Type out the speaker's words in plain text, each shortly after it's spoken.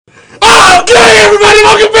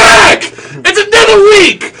Welcome back! It's another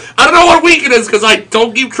week! I don't know what week it is because I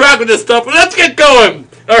don't keep track of this stuff, but let's get going!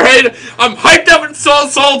 Alright? I'm hyped up in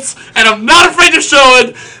salts, and I'm not afraid to show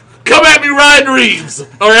it. Come at me, Ryan Reeves.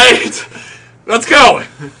 Alright? Let's go.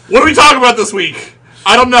 What are we talking about this week?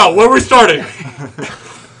 I don't know. Where are we starting?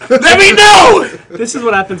 Let me know! This is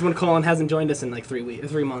what happens when Colin hasn't joined us in like 3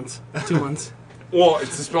 months, 2 months. Well,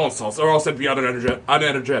 it's the spelling salts, or else I'd be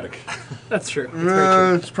unenergetic. That's true. That's very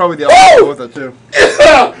true. It's probably the opposite with it, too.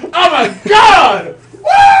 Oh my god! Woo!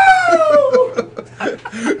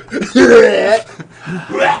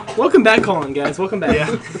 Welcome back, Colin, guys. Welcome back. I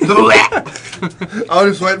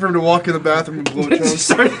was just waiting for him to walk in the bathroom and blow chunks.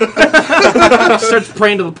 Starts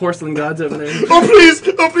praying to the porcelain gods over there. Oh please!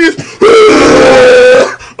 Oh please!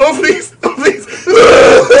 Oh please! Oh please!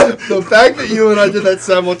 The fact that you and I did that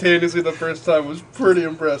simultaneously the first time was pretty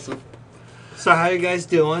impressive. So how you guys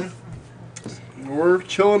doing? We're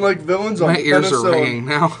chilling like villains on My ears are ringing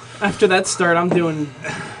now. After that start, I'm doing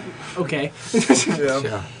okay.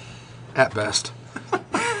 Yeah. At best.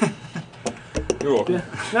 You're welcome.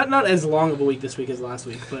 Yeah. Not as long of a week this week as last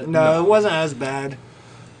week, but No, it wasn't as bad.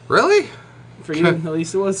 Really? for you at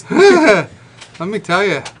least it was. Let me tell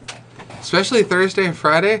you. Especially Thursday and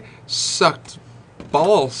Friday sucked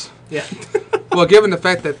balls. Yeah. Well, given the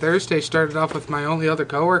fact that Thursday started off with my only other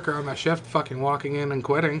coworker on my shift fucking walking in and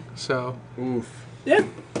quitting, so... Oof. Yeah.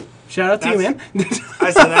 Shout out to you, man.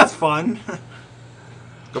 I said that's fun.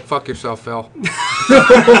 Go fuck yourself, Phil.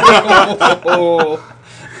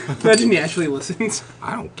 Imagine he actually listens.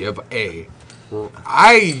 I don't give a...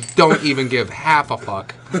 I don't even give half a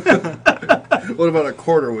fuck. What about a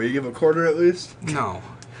quarter? Will you give a quarter at least? No.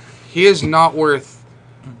 He is not worth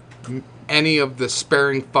any of the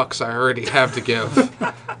sparing fucks I already have to give.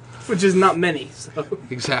 Which is not many, so.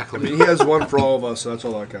 Exactly. I mean, he has one for all of us, so that's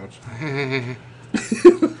all that counts.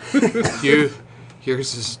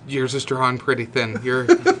 Yours is drawing pretty thin. Your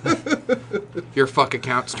fuck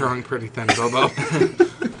account's drawing pretty thin, Bobo.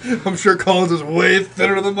 I'm sure Colin's is way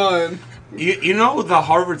thinner than mine. You know, the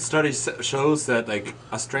Harvard study shows that, like,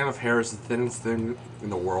 a strand of hair is the thinnest thing in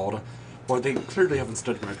the world. Well, they clearly haven't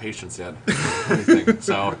studied my patients yet. Or anything,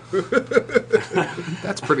 so.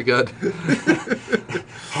 That's pretty good.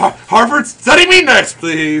 Harvard, study me next,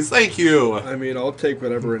 please. Thank you. I mean, I'll take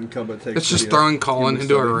whatever income it takes. It's just throwing Colin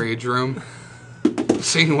into a rage room.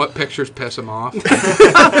 Seeing what pictures piss him off.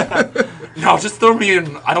 No, just throw me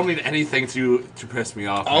in. I don't need anything to piss me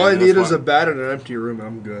off. All I need is a bat and an empty room, and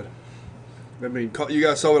I'm good. I mean, you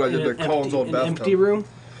guys saw what I did to Colin's old bathtub. An empty room?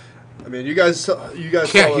 I mean, you guys Yeah,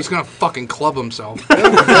 saw he's gonna fucking club himself. He's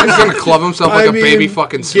gonna club himself like a baby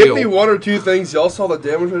fucking seal. Give me one or two things. Y'all saw the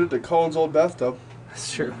damage I did to Colin's old bathtub.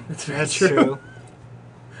 That's true. That's very That's true. true.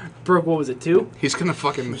 Broke, what was it, 2? He's gonna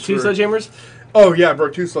fucking... 2 sledgehammers? Oh yeah,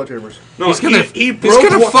 broke 2 sledgehammers. No, He's gonna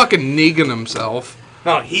broke fucking Negan himself.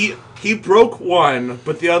 No, he broke one,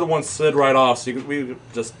 but the other one slid right off, so we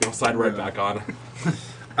just slide right back on.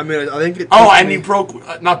 I mean, I think it. Oh, and he broke,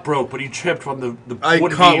 not broke, but he tripped from the I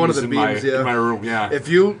wooden caught beams one of the in beams, in my room. Yeah. If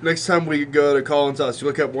you next time we go to Colin's house, you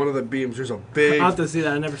look at one of the beams. There's a big. I'll have to see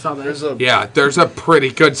that. I never saw that. There's a. Yeah, there's a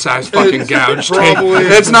pretty good sized fucking gouge. probably-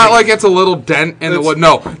 It's not like it's a little dent in the It's wood.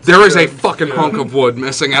 No, there is a good. fucking hunk of wood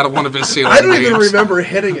missing out of one of his ceiling I don't even beams. remember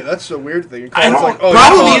hitting it. That's the weird thing. I Colin's don't- like, oh,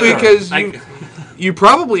 Probably yeah. because you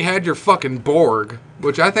probably had your fucking Borg,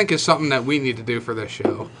 which I think is something that we need to do for this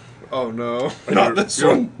show. Oh no, not this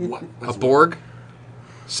You're- one. What? A Borg?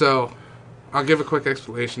 So, I'll give a quick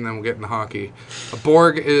explanation, then we'll get into hockey. A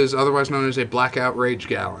Borg is otherwise known as a blackout rage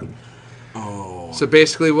gallon. Oh. So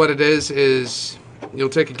basically what it is you'll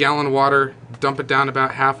take a gallon of water, dump it down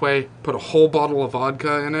about halfway, put a whole bottle of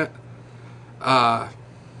vodka in it,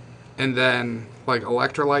 and then like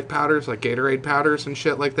electrolyte powders, like Gatorade powders and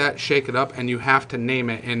shit like that, shake it up, and you have to name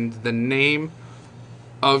it. And the name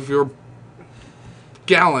of your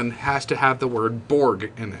gallon has to have the word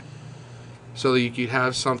Borg in it. So you could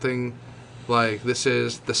have something like, this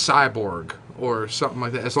is the Cyborg, or something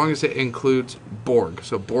like that, as long as it includes Borg.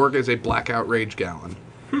 So Borg is a blackout rage gallon.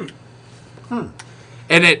 And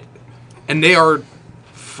they are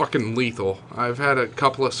fucking lethal. I've had a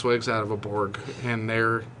couple of swigs out of a Borg, and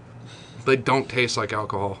they don't taste like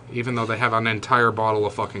alcohol, even though they have an entire bottle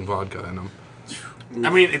of fucking vodka in them. I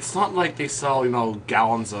mean, it's not like they sell,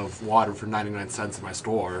 gallons of water for 99 cents in my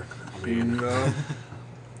store. I mean, No.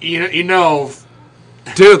 you know.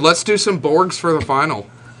 Dude, let's do some Borgs for the final.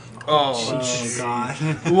 Oh. Oh god.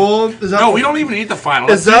 Well, is that? No, we don't even need the final.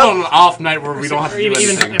 Is Let's do it that- on an off night where we don't have to Or do even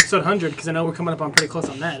anything. episode 100, because I know we're coming up on pretty close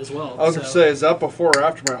on that as well. I was gonna say, is that before or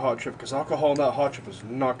after my hot chip? Because alcohol in that hot chip is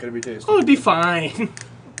not gonna be tasty. Oh, it'd be fine.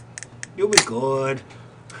 You'll be good.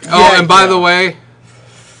 Oh, and by the way,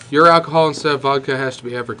 Your alcohol instead of vodka has to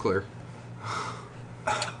be Everclear.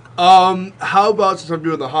 How about since I'm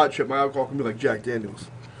doing the hot chip, my alcohol can be like Jack Daniels.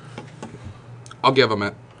 I'll give him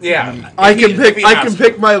it. Yeah. I If he- can pick. if he I has can to.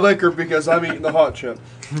 pick my liquor because I'm eating the hot chip.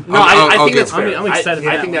 No, I'll I think give that's it. fair. I'm excited for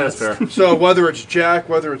I that think one. that is fair. So whether it's Jack,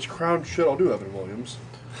 whether it's Crown, shit, I'll do Evan Williams.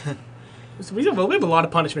 So we have a lot of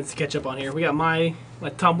punishments to catch up on here. We got my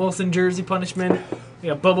Tom Wilson jersey punishment. We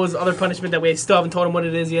got Bobo's other punishment that we still haven't told him what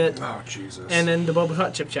it is yet. Oh Jesus! And then the Bobo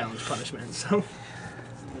Hot Chip Challenge punishment. So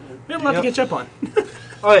we have a lot to catch up on.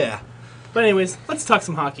 Oh yeah. But anyways, let's talk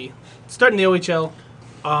some hockey. Starting the OHL,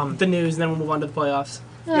 the news, and then we'll move on to the playoffs.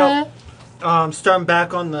 Yep. Starting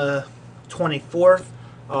back on the 24th,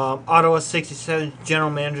 Ottawa 67 General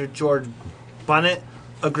Manager George Bunnett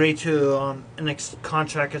agreed to an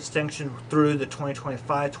contract extension through the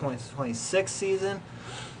 2025-2026 season,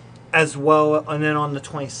 as well. And then on the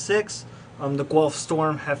 26th, the Guelph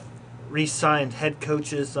Storm have re-signed head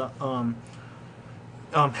coaches,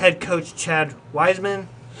 head coach Chad Wiseman,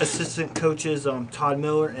 assistant coaches Todd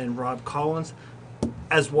Miller and Rob Collins,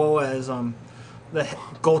 as well as the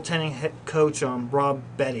goaltending head coach Rob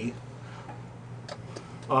Betty.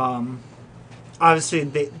 Obviously,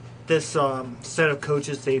 this set of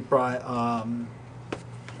coaches they brought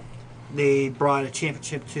a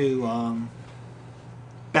championship to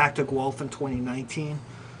back to Guelph in 2019,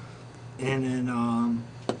 and then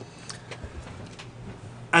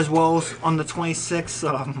as well as on the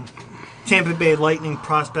 26th, Tampa Bay Lightning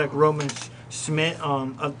prospect Roman Schmidt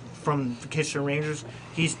from the Kitchener Rangers.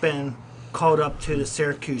 He's been called up to the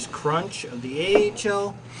Syracuse Crunch of the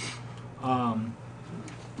AHL. Kyle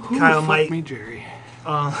Fuck me, Mike. Jerry.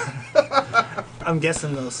 I'm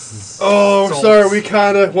guessing those. Oh, salts. sorry, we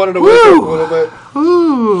kind of wanted to wake up a little bit.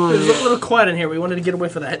 It's a little quiet in here. We wanted to get away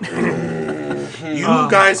from that. You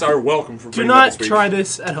guys are welcome for Do bringing that not this week. try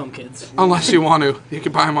this at home, kids. Unless you want to. You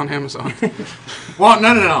can buy them on Amazon. Well,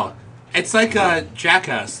 no. It's like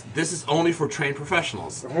Jackass. This is only for trained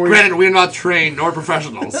professionals. Granted, we're not trained nor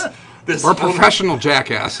professionals. This We're is only- professional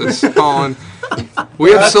jackasses, Colin.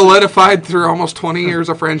 We have solidified through almost 20 years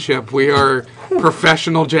of friendship. We are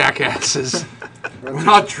professional jackasses. We're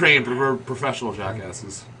not trained, but we're professional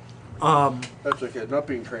jackasses. That's okay. Not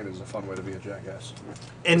being trained is a fun way to be a jackass.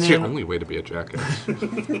 And It's the then only way to be a jackass.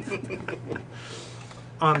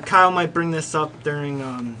 Kyle might bring this up during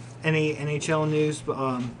any NHL news,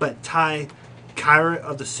 but Ty Kyra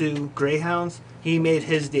of the Sioux Greyhounds, he made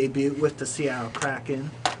his debut with the Seattle Kraken.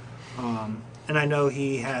 And I know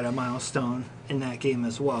he had a milestone in that game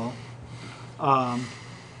as well. And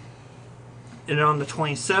on the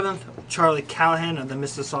 27th, Charlie Callahan of the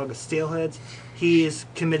Mississauga Steelheads, he is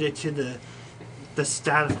committed to the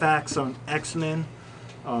Statifax on X-Men.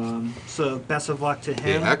 So best of luck to The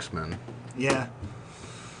him. X-Men. Yeah.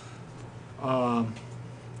 And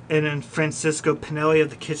then Francisco Pinelli of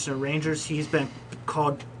the Kitchener Rangers, he's been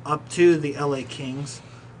called up to the LA Kings.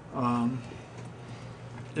 And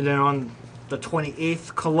then on the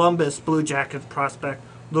 28th, Columbus Blue Jackets prospect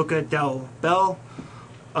Luca Del Bell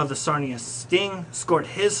of the Sarnia Sting scored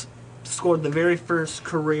the very first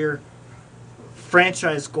career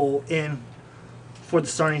franchise goal for the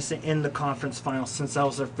Sarnia Sting in the conference final, since that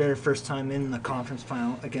was their very first time in the conference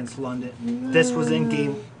final against London. This was in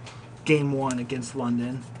game one against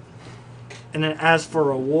London. And then as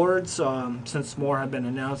for awards, since more have been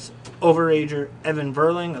announced, overager Evan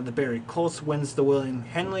Verling of the Barrie Colts wins the William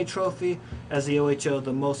Henley Trophy as the OHL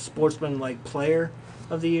the most sportsmanlike player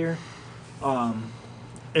of the year. And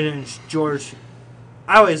then George,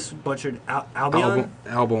 I always butchered Albion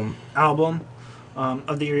Album.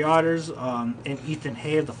 of the Erie Otters, and Ethan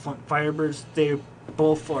Hay of the Flint Firebirds. They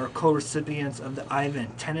both are co-recipients of the Ivan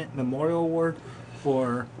Tennant Memorial Award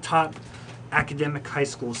for top academic high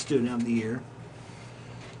school student of the year.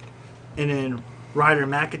 And then Ryder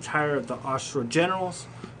McIntyre of the Oshawa Generals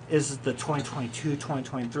is the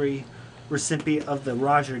 2022-2023 recipient of the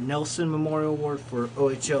Roger Nelson Memorial Award for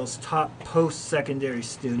OHL's top post-secondary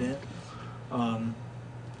student. Dylan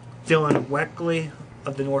Weckley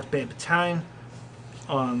of the North Bay Battalion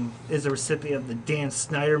is a recipient of the Dan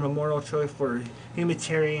Snyder Memorial Trophy for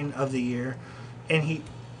Humanitarian of the Year, and he,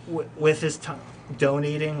 with his time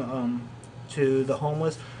donating to the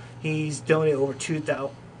homeless, he's donated over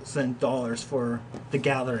 $2,000 for the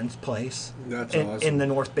Gatherings Place. That's in, awesome. in the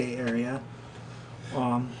North Bay area.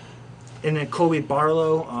 And then Kobe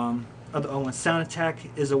Barlow of the Owen Sound Attack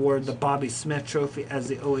is awarded the Bobby Smith Trophy as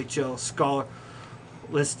the OHL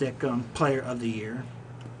Scholastic Player of the Year.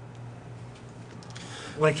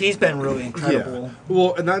 Like he's been really incredible. Yeah.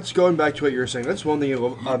 Well, and that's going back to what you were saying. That's one thing you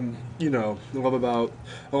love about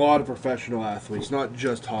a lot of professional athletes, not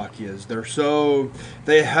just hockey, is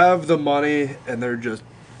they have the money and they're just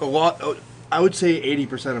a lot. I would say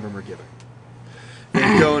 80% of them are giving.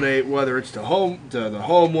 They donate, whether it's to the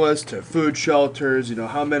homeless, to food shelters. You know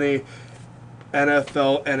how many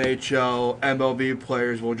NFL, NHL, MLB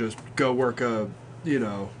players will just go work a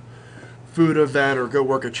food event or go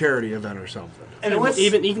work a charity event or something. And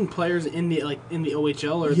even players in the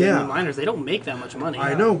OHL or the minors, they don't make that much money.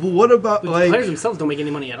 I know, but what about the players themselves don't make any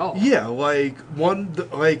money at all. Yeah, like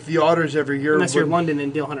the Otters every year. Unless you're London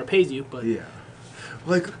and Dale Hunter pays you, but yeah,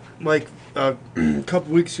 like a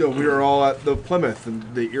couple weeks ago, we were all at the Plymouth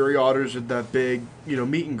and the Erie Otters did that big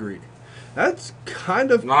meet and greet. That's kind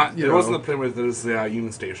of not. It wasn't the Plymouth. It was the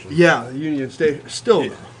Union Station. Yeah, the Union Station. Still.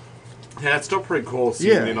 Yeah. Yeah, it's still pretty cool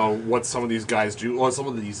seeing, what some of these guys do, what some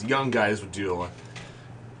of these young guys would do.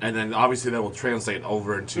 And then obviously that will translate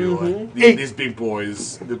over into these big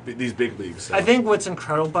boys, these big leagues. So. I think what's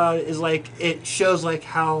incredible about it is, it shows,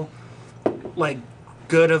 how,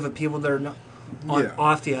 good of a people they're not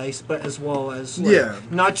off the ice, but as well as,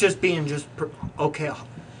 not just being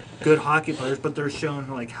good hockey players, but they're showing,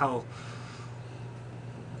 how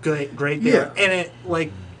great they are. And it,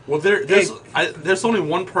 well, there's only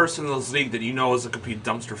one person in this league that is a complete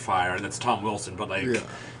dumpster fire, and that's Tom Wilson. But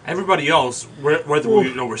everybody else, whether we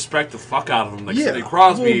respect the fuck out of them, like Sidney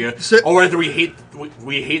Crosby, or whether we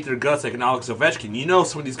hate their guts, like an Alex Ovechkin.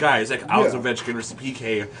 Some of these guys, like Alex Ovechkin or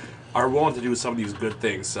PK, are willing to do some of these good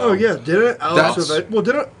things. So. Oh yeah, didn't Alex Ovechkin? Well,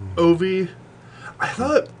 didn't Ovi? I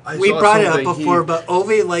thought we brought it up before, but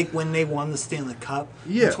Ovi, when they won the Stanley Cup,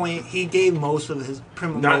 he gave most of his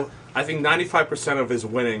I think 95% of his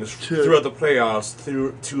winnings throughout the playoffs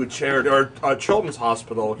to a charity or a children's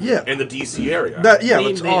hospital in the DC area. That's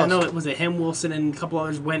awesome. I know it was him, Wilson, and a couple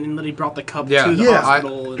others went and literally brought the cup to the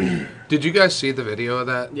hospital. Did you guys see the video of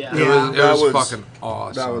that? Yeah. It was fucking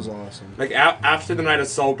awesome. That was awesome. After the night of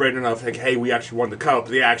celebrating of hey, we actually won the cup.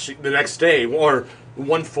 The next day or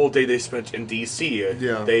one full day they spent in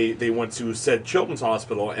DC. They went to said children's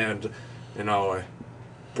hospital and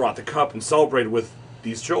brought the cup and celebrated with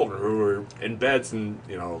these children who were in beds and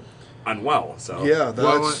unwell. So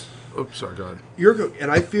that's. Oops, sorry. Go ahead. And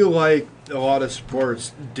I feel like a lot of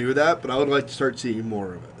sports do that, but I would like to start seeing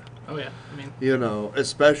more of it. Oh yeah, I mean,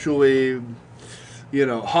 especially,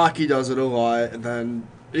 hockey does it a lot, and then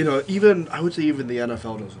even I would say even the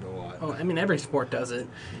NFL does it a lot. Oh, I mean, every sport does it.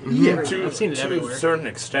 Yeah, I've seen it everywhere. To a certain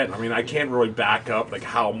extent. I mean, I can't really back up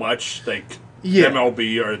how much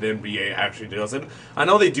MLB or the NBA actually does it. I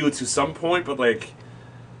know they do it to some point, but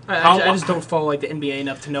I just don't follow the NBA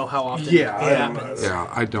enough to know how often it happens. Yeah,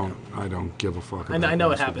 I don't give a fuck. I know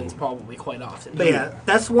it happens probably quite often. But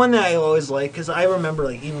that's one that I always like because I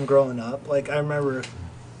remember even growing up, I remember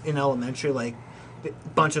in elementary, a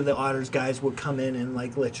bunch of the Otters guys would come in and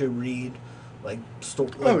let you read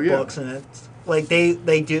books and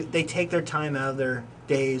they take their time out of their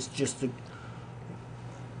days just to.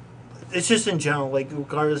 It's just in general,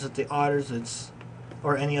 regardless of the Otters,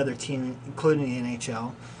 or any other team, including the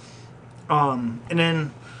NHL. And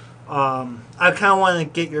then I kind of want to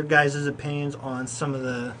get your guys' opinions on some of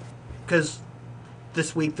the, because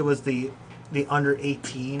this week there was the under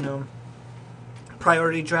 18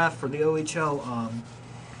 priority draft for the OHL.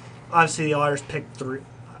 Obviously the Otters picked 3.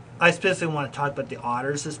 I specifically want to talk about the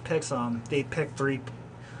Otters' picks. They picked 3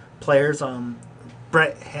 players.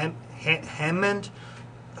 Brett Hammond,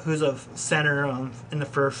 who's a center in the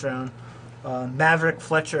first round. Maverick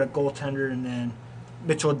Fletcher, a goaltender, and then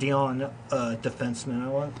Mitchell Dion, a defenseman. I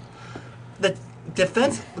want the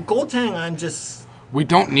goaltending. We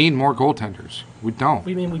don't need more goaltenders. We don't.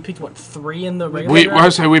 We mean we picked 3 in the regular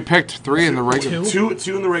draft? We picked 3 in the regular. Two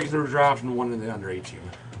in the regular draft and 1 in the under 18.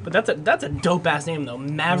 But that's a dope ass name though,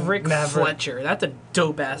 Maverick Fletcher. That's a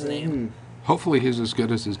dope ass name. Hopefully he's as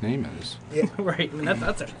good as his name is. Yeah. Right. I mean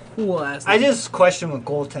that's a cool ass name. I just question with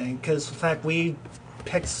goaltending because the fact we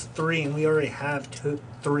picked 3 and we already have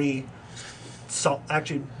 3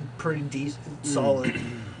 actually pretty decent, solid,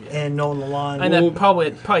 and Nolan Lalonde. And that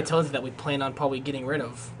probably tells you that we plan on probably getting rid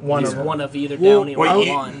of one of either Downey or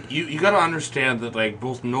Lalonde. You got to understand that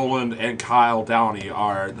both Nolan and Kyle Downey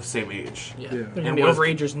are the same age. Yeah. They're going to be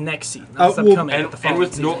overagers next season. That's upcoming. And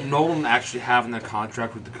with Nolan actually having that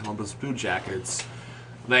contract with the Columbus Blue Jackets,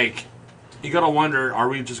 you gotta wonder: are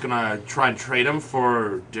we just gonna try and trade him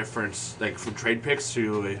for different, for trade picks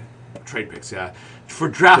to for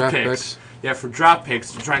draft picks? Yeah, for draft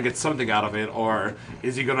picks to try and get something out of it, or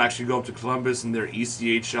is he gonna actually go up to Columbus and their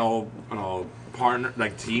ECHL, partner,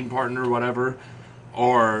 team partner, whatever,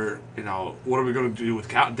 Or, what are we going to do with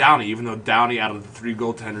Downey? Even though Downey, out of the 3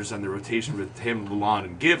 goaltenders on the rotation with him, Lalonde,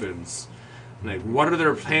 and Gibbons, what are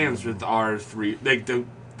their plans with our 3, the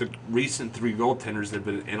recent 3 goaltenders that have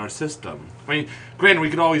been in our system? I mean, granted, we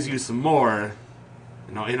could always use some more,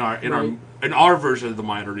 in our version of the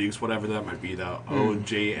minor leagues, whatever that might be, the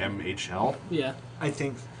OJMHL. Yeah. I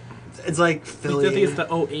think it's like I Philly. think it's the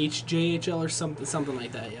OHJHL or something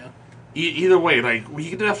like that, yeah. Either way, we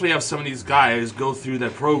could definitely have some of these guys go through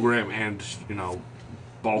that program and,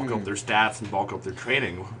 bulk up their stats and bulk up their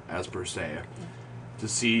training, as per se, to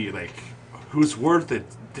see, who's worth it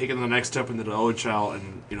taking the next step into the OHL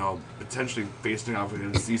and, potentially facing off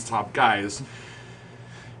against these top guys.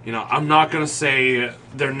 I'm not going to say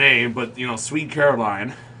their name, but, Sweet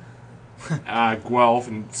Caroline, Guelph,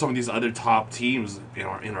 and some of these other top teams in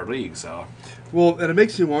our league, so... Well, and it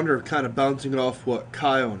makes me wonder, kind of bouncing off what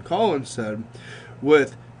Kyle and Colin said,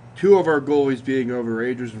 with 2 of our goalies being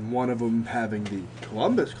overagers and one of them having the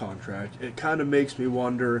Columbus contract, it kind of makes me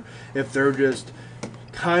wonder if they're just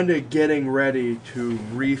kind of getting ready to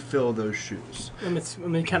refill those shoes.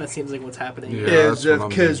 It kind of seems like what's happening. Yeah.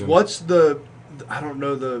 Because what's the, I don't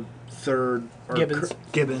know, the third... Gibbons.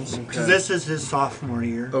 Gibbons, Okay. because this is his sophomore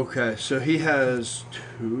year. Okay, so he has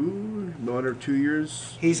 1 or 2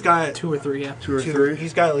 years? He's got 2 or 3, yeah. 2 or 3?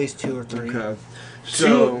 He's got at least 2 or 3. Okay.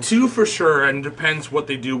 So, Two for sure, and depends what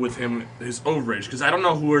they do with him, his overage. Because I don't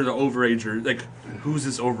know who are the overagers, who's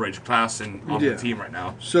this overage class on the team right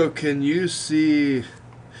now. So can you see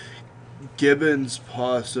Gibbons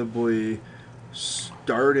possibly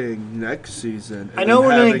starting next season? And I know then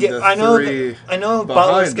we're gonna having get. the I know. 3 I know. behind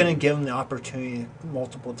Butler's gonna him? give him the opportunity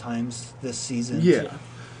multiple times this season. Yeah,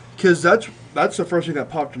 because that's the first thing that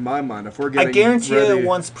popped in my mind. If we're I getting guarantee ready, you,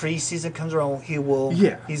 once preseason comes around, he will.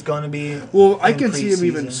 Yeah. He's gonna be. Well, I in can see him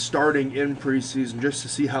even preseason. starting in preseason just to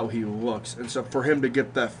see how he looks, and so for him to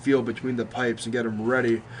get that feel between the pipes and get him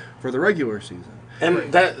ready for the regular season.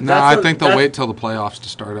 And No, I think they'll wait till the playoffs to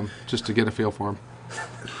start him, just to get a feel for him.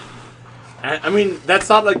 I mean, that's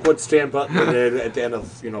not like what Stan Butler did at the end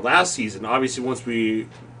of last season. Obviously, once we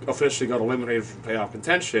officially got eliminated from playoff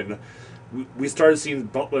contention, we started seeing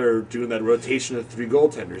Butler doing that rotation of 3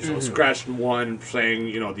 goaltenders. Scratching one, playing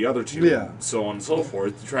the other 2, Yeah. so on and so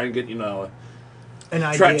forth, to try and get an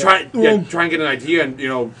try idea. try and get an idea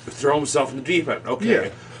and throw himself in the deep end. Okay, Yeah.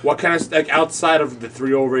 what kind of outside of the 3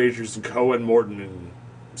 overagers and Cohen, Morton, and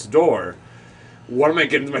Zador, what am I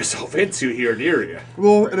getting myself into here in Erie?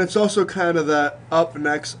 Well, and it's also kind of that up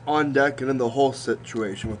next, on deck, and in the whole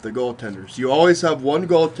situation with the goaltenders. You always have one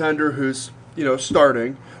goaltender who's,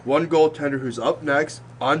 starting, one goaltender who's up next,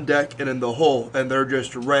 on deck, and in the hole, and they're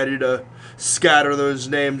just ready to scatter those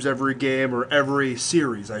names every game or every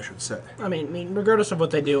series, I should say. I mean, regardless of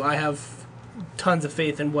what they do, I have tons of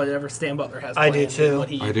faith in whatever Stan Butler has I planned do too.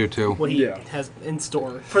 and I do too. What he Yeah. has in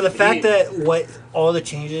store. For the fact that all the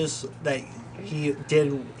changes that he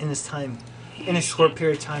did in his time, in a short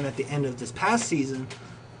period of time at the end of this past season,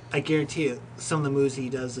 I guarantee you some of the moves he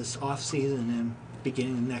does this off season and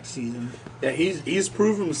beginning of next season. Yeah, he's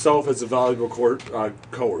proven himself as a valuable coach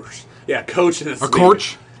in this A league.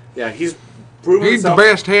 coach? Yeah, he's proven He's the himself.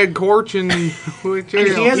 best head coach in. And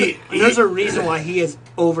there's a reason why he has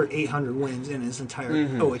over 800 wins in his entire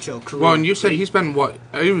OHL career. Well, and you said he's been what?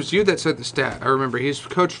 It was you that said the stat. I remember he's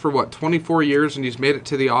coached for 24 years, and he's made it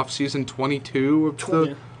to the off season 22 of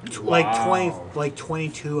the. like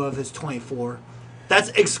 22 of his 24. That's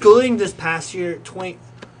excluding this past year.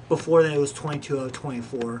 Before that, it was 22 of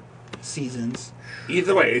 24 seasons.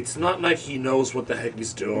 Either way, it's not like he knows what the heck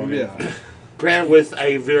he's doing. Yeah. Granted, with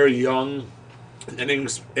a very young and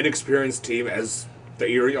inexperienced team as the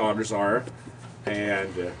Erie Otters are, and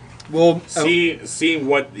Well, seeing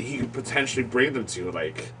what he could potentially bring them to,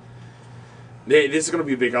 this is going to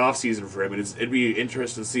be a big offseason for him, and it'd be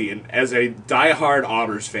interesting to see. And as a diehard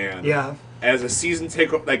Otters fan, Yeah. as a season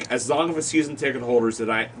ticket, as long of a season ticket holders that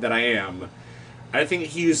I am, I think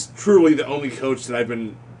he's truly the only coach that I've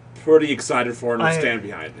been pretty excited for and will stand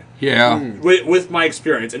behind. Yeah. With my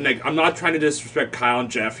experience, and I'm not trying to disrespect Kyle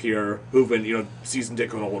and Jeff here, who've been season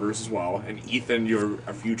ticket holders as well, and Ethan, you're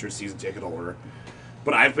a future season ticket holder.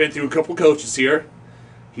 But I've been through a couple coaches here.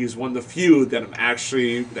 He's one of the few that I'm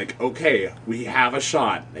actually okay, we have a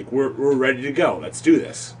shot. We're ready to go. Let's do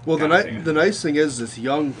this. well, kind of thing. the nice thing is this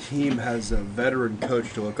young team has a veteran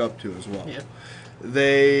coach to look up to as well. Yeah.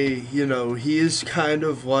 He is kind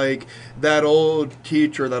of like that old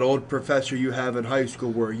teacher, that old professor you have in high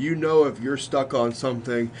school where if you're stuck on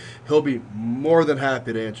something, he'll be more than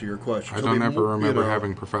happy to answer your questions. I don't ever remember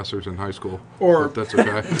having professors in high school. Or- but that's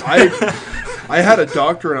okay. I had a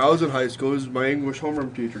doctor when I was in high school. He was my English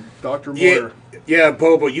homeroom teacher, Dr. Moore. Yeah,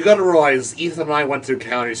 Bobo, you gotta realize Ethan and I went to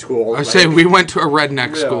county school. I say we went to a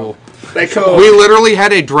redneck school. Like, come So- on. We literally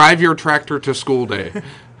had a drive your tractor to school day.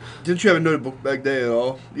 Didn't you have a notebook back day at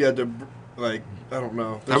all? You had to, like, I don't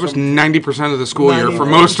know. That was 90% of the school year for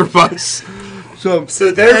most of us. So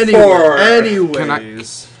therefore,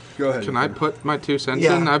 anyways, go ahead. Can I put my 2 cents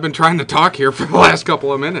Yeah. in? I've been trying to talk here for the last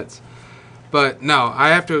couple of minutes. But no, I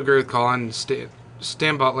have to agree with Colin.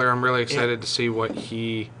 Stan Butler, I'm really excited to see what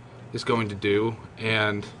he is going to do.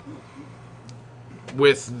 And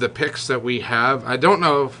with the picks that we have, I don't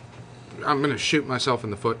know if I'm going to shoot myself in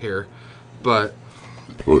the foot here, but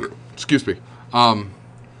excuse me. I'm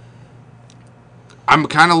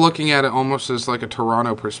kind of looking at it almost as like a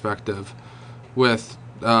Toronto perspective with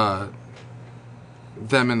them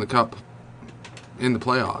in the cup, in the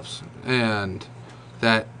playoffs, and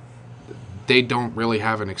that they don't really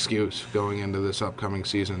have an excuse going into this upcoming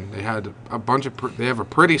season. They had a bunch of they have a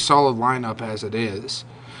pretty solid lineup as it is.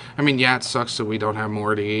 I mean, yeah, it sucks that we don't have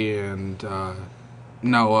Morty and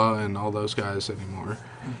Noah and all those guys anymore,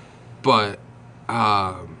 but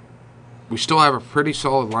we still have a pretty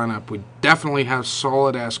solid lineup. We definitely have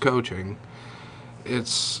solid ass coaching.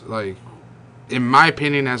 It's like, in my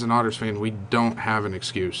opinion, as an Otters fan, we don't have an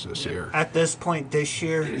excuse this year. At this point this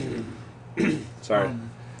year, Sorry.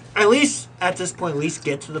 at least at this point, at least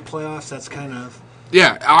get to the playoffs. That's kind of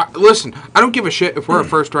Yeah, listen, I don't give a shit if we're a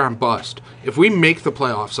first round bust. If we make the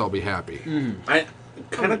playoffs, I'll be happy. I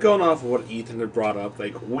kind of going off of what Ethan had brought up.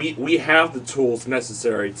 Like we have the tools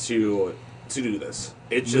necessary to do this.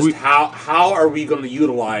 It's just how are we going to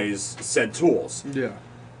utilize said tools? Yeah.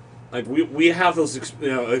 Like we have those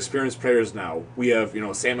experienced players now. We have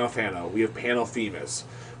Sam Alfano. We have Pano Femus.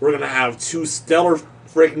 We're going to have two stellar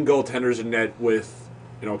freaking goaltenders in net with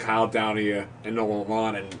Kyle Downey and Nolan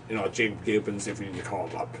Lamont and James Gibbons if we need to call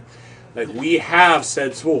him up. Like we have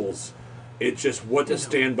said tools. It's just what does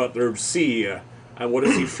Stan Butler see and what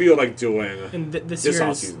does he feel like doing? And this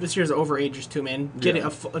offseason? year's overagers too, man.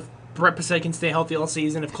 If Brett Pasek can stay healthy all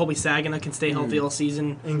season, if Colby Saginaw can stay healthy all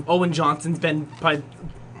season, Owen Johnson's been probably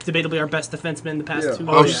debatably our best defenseman the past 2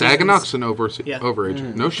 Oh, years. Saginaw's an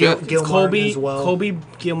overage. No shit. Gil It's Colby, Martin as well. Colby,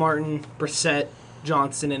 Gilmartin, Brissett,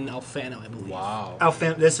 Johnson, and Alfano, I believe. Wow.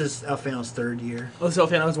 This is Alfano's third year. Oh, so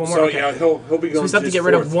Alfano's one more. So okay. yeah, he'll be going. So we still have to his get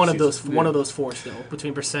rid of fourth one of season. those four still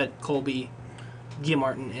between Brissett, Colby,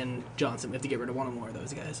 Gilmartin, and Johnson. We have to get rid of one or more of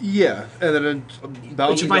those guys. Yeah, and then Which,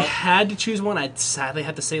 bouncing if I up- had to choose one, I'd sadly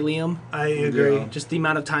have to say Liam. I agree. Yeah. Just the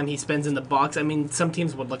amount of time he spends in the box. I mean, some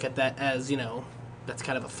teams would look at that as, that's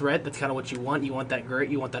kind of a threat. That's kind of what you want. You want that grit.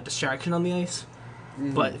 You want that distraction on the ice.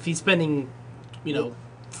 But if he's spending,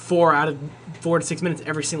 4 to 6 minutes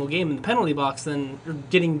every single game in the penalty box, then you're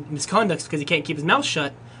getting misconducts because he can't keep his mouth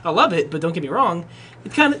shut. I love it, but don't get me wrong.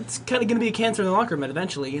 It's kind of going to be a cancer in the locker room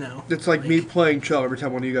eventually, It's like me playing Chubb every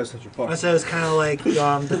time one of you guys touch a puck. I said it's kind of like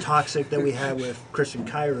the toxic that we had with Christian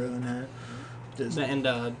Cairo and that. Just, And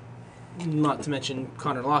not to mention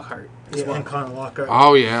Connor Lockhart as well. and Connor Lockhart.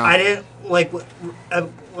 Oh, yeah. I didn't like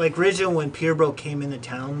originally when Peterborough came into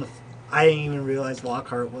town. I didn't even realize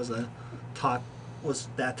Lockhart was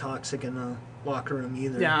that toxic in the locker room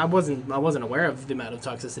either. Yeah, I wasn't aware of the amount of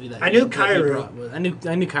toxicity that I knew that he Cairo. brought with-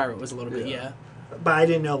 I knew Cairo was a little bit, yeah. But I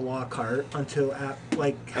didn't know Lockhart until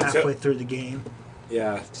halfway through the game.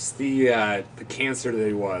 Yeah, just the cancer that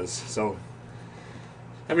he was. So,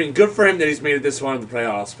 I mean, good for him that he's made it this far in the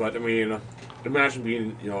playoffs. But I mean, imagine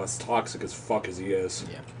being as toxic as fuck as he is.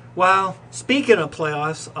 Yeah. Well, speaking of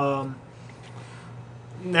playoffs,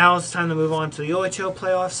 now it's time to move on to the OHL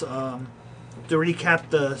playoffs. To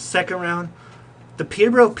recap the second round, the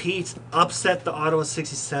Peterborough Petes upset the Ottawa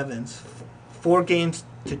 67s 4 games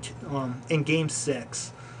to in Game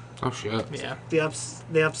 6. Oh, shit. Yeah.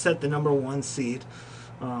 They upset the number 1 seed.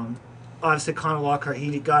 Obviously, Connor Lockhart,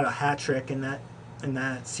 he got a hat trick in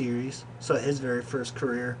that series, so his very first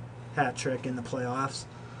career hat trick in the playoffs.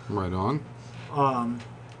 Right on.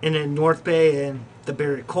 And then North Bay and the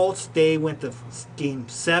Barrie Colts, they went to Game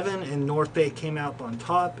 7, and North Bay came out on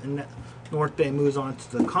top, and North Bay moves on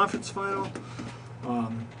to the conference final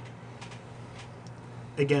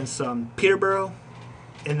against Peterborough,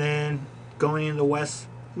 and then going into West.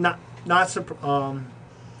 Then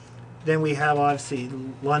we have obviously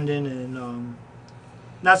London, and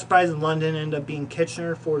not surprising, London ended up being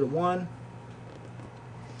Kitchener 4-1,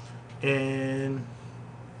 and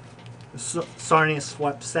Sarnia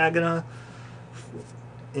swept Saginaw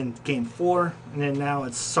in Game 4, and then now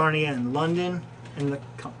it's Sarnia and London in the.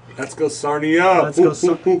 Let's go Sarnia. Let's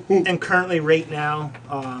go. And currently, right now,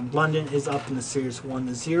 London is up in the series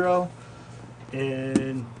 1-0,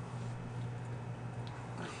 and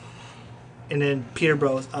And then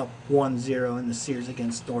Peterborough is up 1-0 in the series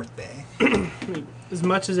against North Bay. As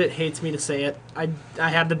much as it hates me to say it, I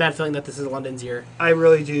have the bad feeling that this is London's year. I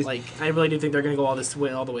really do. I really do think they're going to go all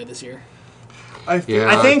the way this year. I think, Yeah.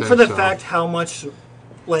 I think I for think the so. fact how much,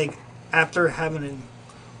 after having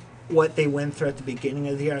what they went through at the beginning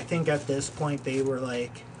of the year, I think at this point they were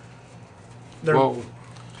they're Well,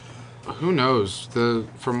 who knows?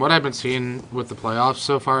 From what I've been seeing with the playoffs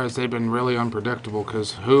so far, is they've been really unpredictable.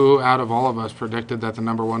 Because who out of all of us predicted that the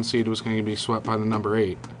number 1 seed was going to be swept by the number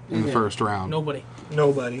 8 in the Yeah. first round? Nobody.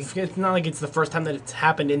 nobody. It's not like it's the first time that it's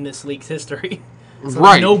happened in this league's history. So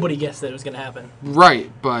Right. Nobody guessed that it was going to happen.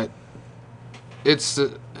 Right, but it's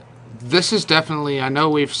this is definitely. I know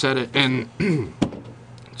we've said it in.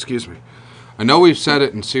 Excuse me. I know we've said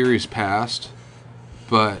it in series past,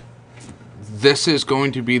 but this is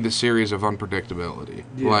going to be the series of unpredictability.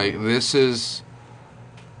 Yeah. This is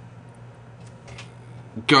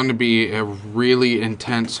going to be a really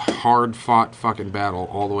intense, hard-fought fucking battle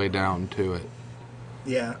all the way down to it.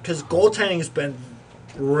 Yeah, because goaltending has been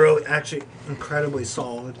really, actually, incredibly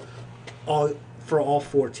solid for all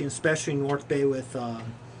 4 teams, especially North Bay with.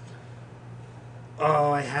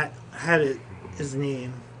 I had it his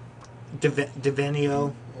name,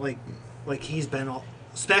 Devenio. Like he's been all,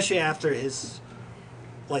 especially after his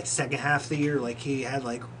second half of the year. He had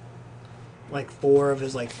 4 of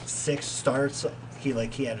his 6 starts. He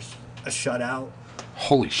had a shutout.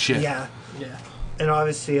 Holy shit. Yeah. Yeah. And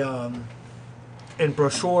obviously, in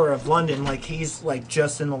Brochure of London, he's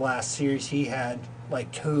just in the last series, he had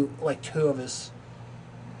two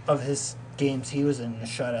of his games he was in a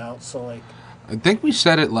shutout. So I think we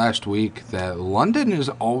said it last week that London is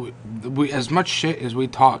always, as much shit as we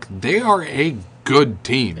talk, they are a good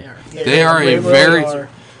team. They are. They are they a really very. are.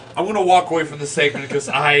 I'm gonna walk away from this segment because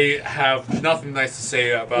I have nothing nice to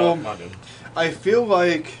say about London. I feel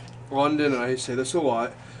like London, and I say this a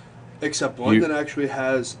lot, except London actually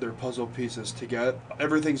has their puzzle pieces to get.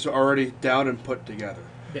 Everything's already down and put together.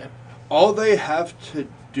 Yeah. All they have to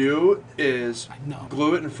do is know.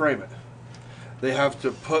 glue it and frame it. They have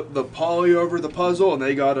to put the poly over the puzzle, and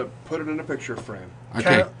they got to put it in a picture frame. Okay,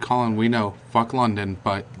 Kinda- Colin, we know. Fuck London,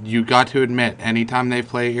 but you got to admit, anytime they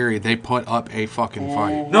play Erie, they put up a fucking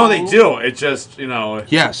fight. No, they do. It just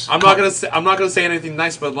Yes. I'm not gonna say anything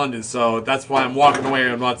nice about London, so that's why I'm walking away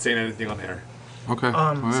and I'm not saying anything on air. Okay.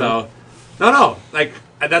 all right. So, no,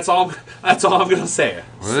 that's all. That's all I'm gonna say.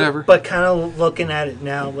 Whatever. But kind of looking at it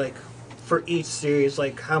now, for each series,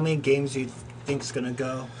 how many games do you think is going to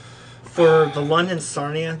go? For the London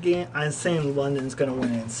Sarnia game, I'm saying London's going to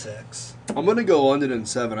win in 6. I'm going to go London in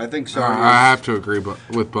 7. I think Sarnia. I have to agree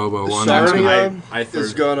with Bobo on that. Sarnia I third.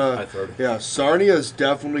 is gonna. I third. Yeah, Sarnia is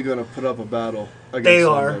definitely gonna put up a battle against They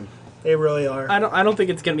are. London. They really are. I don't think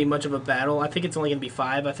it's going to be much of a battle. I think it's only going to be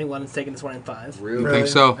 5. I think London's taking this one in 5. Really? I think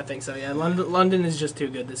so. I think so, yeah. London is just too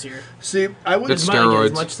good this year. See, I would. It's Again, as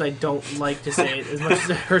steroids. much as I don't like to say it, as much as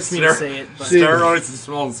it hurts me to say it, but Steroids and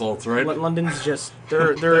smelling salts, right? London's just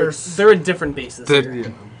they're a different base this year.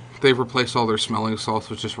 They- They've replaced all their smelling salts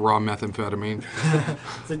with just raw methamphetamine.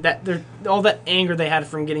 It's like that they're all that anger they had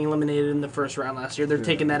from getting eliminated in the first round last year. They're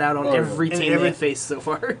taking that out on Oh, yeah. every And team every- they faced so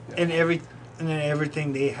far. And then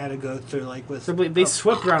everything they had to go through, with So they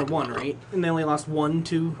swept round 1, right? And they only lost 1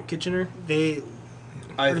 to Kitchener. they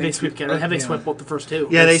I Or did they sweep Kitchener? Have they swept both the first 2?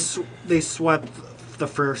 yeah they swept the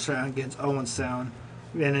first round against Owen Sound,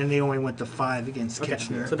 and then they only went to 5 against Okay.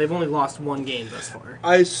 Kitchener. So they've only lost 1 game thus far.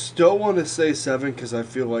 I still want to say 7 because I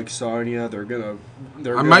feel like Sarnia. They're gonna.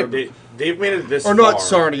 They've made it this Or far. not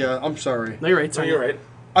Sarnia. I'm sorry. No, you're right. No, Sorry. you're right.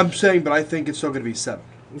 I'm saying, but I think it's still gonna be 7.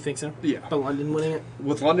 You think so? Yeah. But London winning it?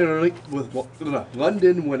 With London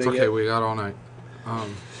London winning Okay, it, we got all night.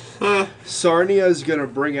 Sarnia is gonna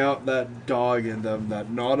bring out that dog in them that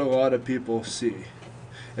not a lot of people see,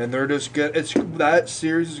 and they're just good. That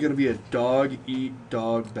series is gonna be a dog eat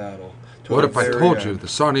dog battle. to What the if I very told end. you the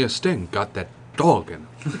Sarnia Sting got that dog in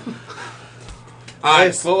it?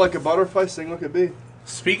 I feel like a butterfly sting like a bee.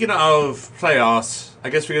 Speaking of playoffs, I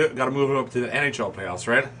guess we got to move it up to the NHL playoffs,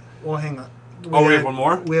 right? Well, hang on. We have one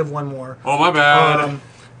more? We have one more. Oh, my bad.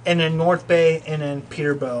 And then North Bay, and then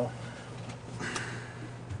Peterborough.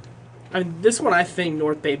 This one, I think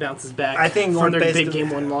North Bay bounces back. I think from North their Bay's big gonna- game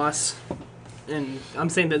 1 loss, and I'm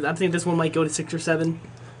saying this one might go to 6 or 7.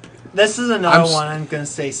 This is another I'm one. I'm gonna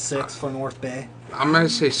say 6 for North Bay. I'm gonna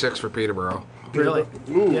say 6 for Peterborough. Really?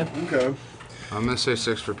 Ooh, Yeah. okay. I'm gonna say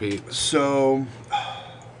 6 for Pete. So,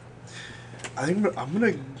 I'm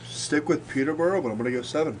gonna stick with Peterborough, but I'm gonna go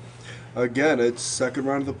 7. Again, it's second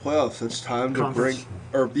round of the playoffs. It's time to Conference.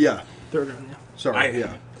 Third round, yeah. Sorry,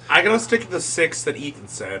 yeah. I gotta stick to the 6 that Ethan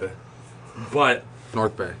said, but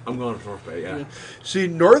North Bay. I'm going with North Bay. Yeah. See,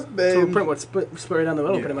 North Bay. So we're pretty much split right down the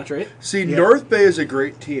middle, pretty much, right? See, North Bay is a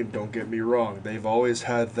great team, don't get me wrong. They've always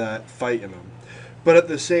had that fight in them. But at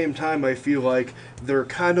the same time, I feel like they're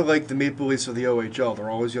kind of like the Maple Leafs of the OHL.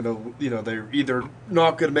 They're always going to, they're either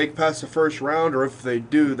not going to make past the first round, or if they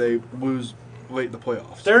do, they lose late in the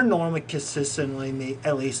playoffs. They're normally consistently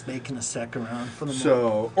at least making a second round for the most.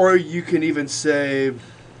 So, or you can even say,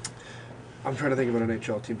 I'm trying to think of an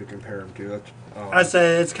NHL team to compare them to. That's, I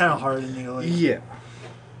say it's kind of hard in the OHL.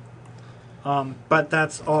 Yeah. But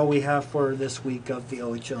that's all we have for this week of the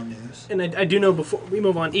OHL news. And I do know before we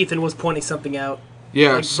move on, Ethan was pointing something out.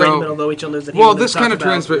 Yeah, Like so right in the middle of the OHL news that he well, wanted to this talk kind of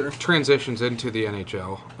about for- transitions into the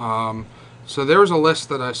NHL. So there was a list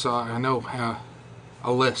that I saw. I know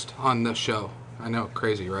a list on this show. I know,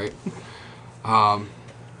 crazy, right?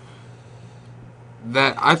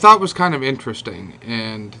 That I thought was kind of interesting,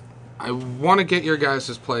 and I want to get your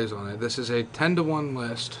guys' plays on it. This is a 10-to-1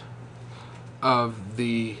 list of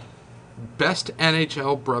the best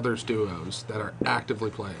NHL brothers duos that are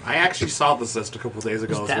actively playing. I actually saw this list a couple days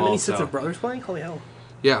ago There's as that well. many sets so. of brothers playing? Holy hell.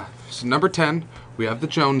 Yeah. So number 10, we have the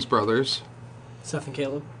Jones brothers. Seth and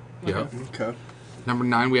Caleb. Yeah. Okay. Number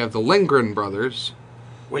 9, we have the Lindgren brothers.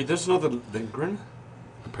 Wait, there's another Lindgren?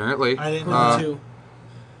 Apparently. I didn't Who know. are the two?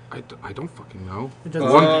 I don't fucking know. It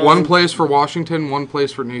doesn't One plays for Washington, one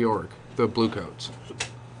plays for New York, the Bluecoats.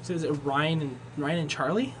 So is it Ryan and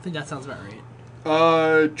Charlie? I think that sounds about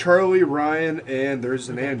right. Charlie, Ryan, and there's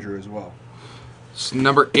an Andrew as well. So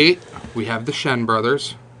number 8, we have the Shen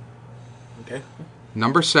brothers. Okay.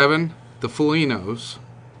 Number 7, the Felinos.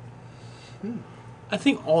 I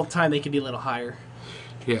think all time they could be a little higher.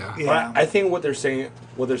 Yeah. Yeah. But I think what they're saying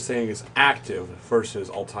is active versus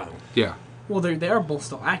all time. Yeah. Well, they are both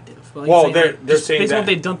still active. But like Well, saying, they're just saying based on what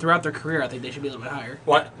that- they've done throughout their career, I think they should be a little bit higher.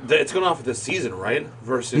 What? It's going off of this season, right?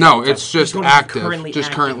 Versus No, all time. it's just going to be active. currently Just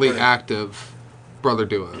active, currently right. active brother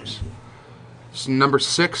duos. So number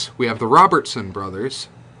 6, we have the Robertson brothers.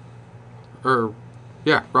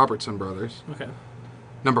 Robertson brothers. Okay.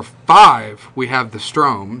 Number 5, we have the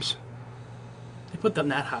Stroms. They put them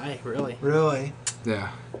that high, really. Really? Yeah.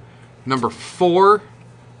 Number 4,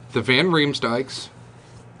 the Van Riemsdykes.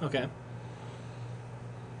 Okay.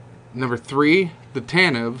 Number 3, the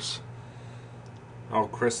Tanevs. Oh,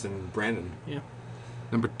 Chris and Brandon. Yeah.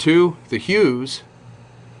 Number 2, the Hughes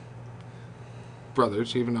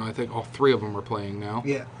brothers, even though I think all 3 of them are playing now.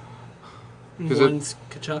 Yeah. Is it- One's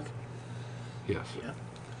Kachuk. Yes. Yeah.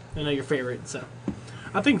 I know your favorite, so.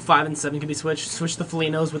 I think 5 and 7 can be switched. Switch the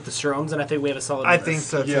Felinos with the Stroms, and I think we have a solid I mix. think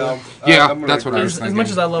so too. Yeah. Yeah, I'm gonna that's what I agree. was As thinking. much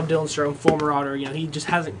as I love Dylan Strome, former Otter, he just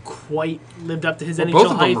hasn't quite lived up to his Well, NHL both of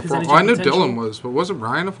them hype, were his former. NHL I knew potential. Dylan was, but wasn't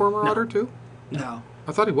Ryan a former Otter too? No.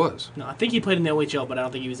 I thought he was. No, I think he played in the OHL, but I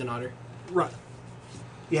don't think he was an Otter. Right.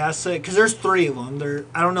 Yeah, so because there's 3 of them.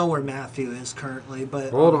 I don't know where Matthew is currently,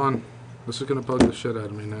 but Hold on. This is going to bug the shit out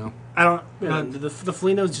of me now. I don't. Yeah, the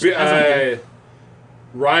Felinos just as a whole.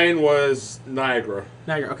 Ryan was Niagara.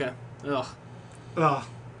 Niagara, okay. Ugh.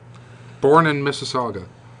 Born in Mississauga.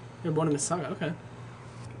 You're born in Mississauga, okay.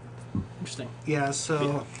 Interesting. Yeah, so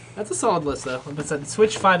Yeah. That's a solid list, though. Like I said,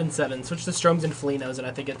 switch 5 and 7. Switch the Stroms and Felinos, and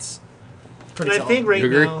I think it's pretty I solid. think right You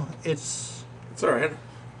agree? now it's It's all right.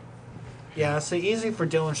 so easy for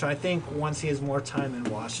Dylan Shaw. I think once he has more time in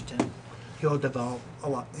Washington, he'll develop a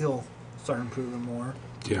lot. He'll start improving more.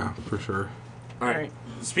 Yeah, for sure. All right. Alright.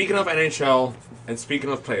 Speaking of NHL and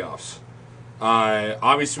speaking of playoffs,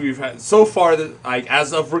 obviously we've had so far that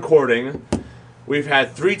as of recording, we've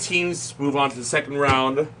had 3 teams move on to the second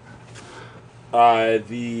round.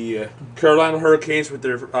 The Carolina Hurricanes with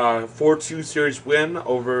their 4-2 series win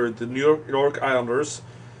over the New York Islanders,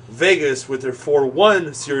 Vegas with their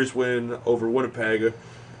 4-1 series win over Winnipeg,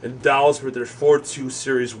 and Dallas with their 4-2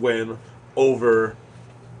 series win over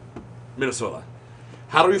Minnesota.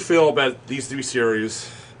 How do we feel about these 3 series?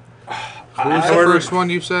 Who's the first one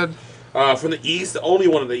you said? From the East, the only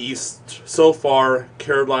one in the East so far,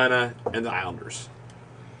 Carolina and the Islanders.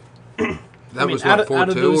 That was out what,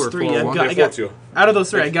 of 4-2 those or 3, 4-1? I got 4-2. out of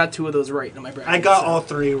those 3, I got 2 of those right in my bracket. I got so. all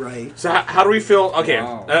 3 right. So how do we feel? Okay,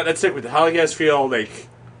 Wow. let's stick with it. How do you guys feel? Like,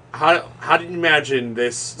 how did you imagine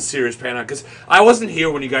this series pan out? Because I wasn't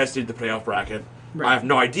here when you guys did the playoff bracket. Right. I have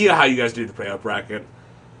no idea how you guys did the playoff bracket.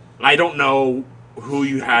 I don't know who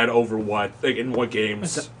you had over what, like in what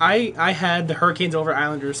games. So I had the Hurricanes over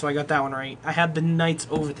Islanders, so I got that one right. I had the Knights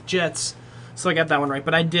over the Jets, so I got that one right.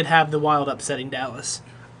 But I did have the Wild upsetting Dallas.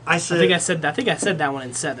 I I said. think I said that one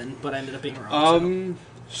in 7, but I ended up being wrong.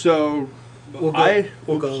 So We'll go.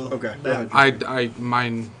 We'll go. Okay, go back. ahead.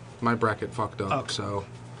 My bracket fucked up, Okay. so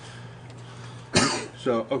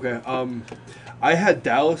So okay, I had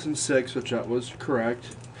Dallas in 6, which that was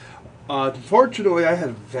correct. Unfortunately, I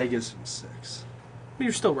had Vegas in 6.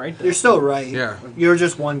 You're still right, though. You're still right. Yeah. You're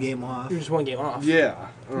just one game off. You're just one game off. Yeah.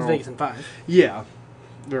 It's Vegas in 5. Yeah.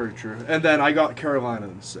 Very true. And then I got Carolina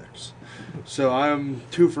in 6. So I'm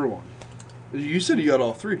 2 for 1. You said you got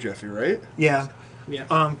all 3, Jeffy, right? Yeah.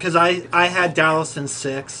 Yeah. Because I had Dallas in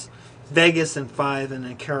 6, Vegas in 5, and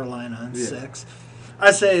then Carolina in 6.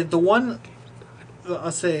 I think the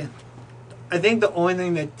only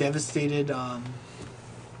thing that devastated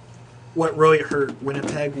what really hurt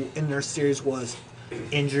Winnipeg in their series was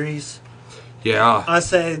injuries. Yeah. I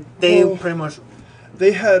say they Well, pretty much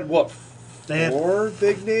They had, what, they had 4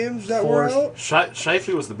 big names that were out?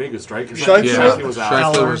 Shifley was the biggest, right? 'Cause Shifley- Shifley was out.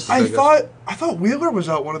 Shifley Allers. was the I biggest. thought Wheeler was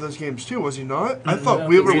out one of those games too, was he not? I I thought don't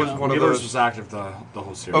Wheeler think was so. one of Wheeler's those. was active the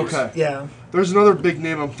whole series. Okay. yeah. There's another big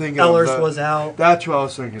name I'm thinking Ellers of. was out. That's what I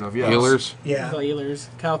was thinking of, yes. Healers. Yeah. Ehlers.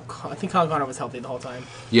 I think Kyle Connor was healthy the whole time.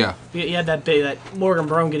 Yeah. He had that day that Morgan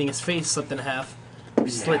Barone getting his face slit in half.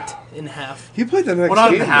 In half. He played the next Well,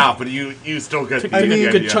 not game. in half, but you still get. Took I a mean,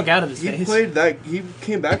 good chunk out of his He face. played that. He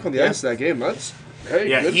came back on the ice that game. That's hey,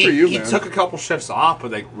 Yeah, good he, for you, he man. took a couple shifts off,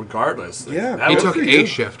 but like regardless, like, Yeah. that He was took pretty a good.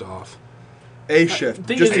 shift off. A shift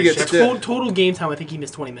Thing just is, to get total, stiff. total game time, I think he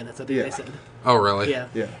missed 20 minutes, I think Yeah. they said. Oh, really? Yeah.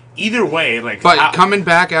 Yeah. either way. Like, But how- coming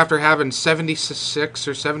back after having 76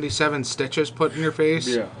 or 77 stitches put in your face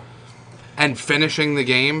Yeah. and finishing the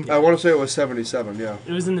game. I want to say it was 77. Yeah.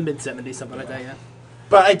 It was in the mid-70s, something like that, yeah.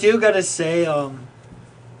 But I do gotta say,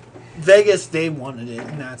 Vegas, they wanted it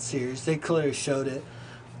in that series. They clearly showed it.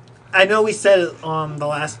 I know we said it the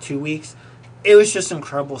last 2 weeks. It was just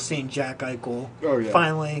incredible seeing Jack Eichel Oh, yeah.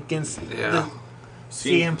 finally against Yeah.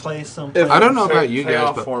 see him play some. If- I don't know about you guys,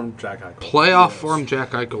 playoff but form Jack Eichel. playoff form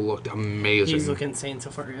Jack Eichel looked amazing. He's looking insane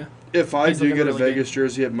so far, yeah. If I He's do looking get a really Vegas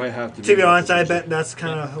jersey, it might have to be. To be honest, I Vegas bet that's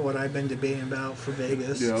kind of what I've been debating about for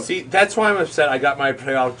Vegas. Yeah. See, that's why I'm upset. I got my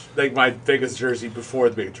playoff, like my Vegas jersey before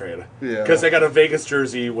the big trade. Yeah. Because I got a Vegas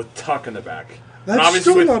jersey with Tuck in the back. And That's obviously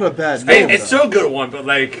still with- not a bad name. It's though. still a good one, but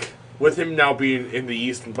like with him now being in the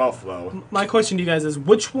East in Buffalo, My question to you guys is,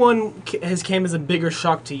 which one has came as a bigger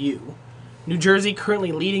shock to you? New Jersey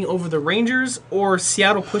currently leading over the Rangers, or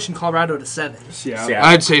Seattle pushing Colorado to 7? Seattle. Seattle.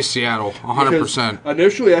 I'd say Seattle, 100%. Because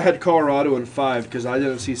initially, I had Colorado in 5 because I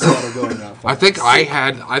didn't see Seattle going that far. I think I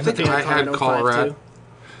had Colorado 5, Colorado. too.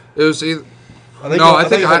 It was either, I think No, I I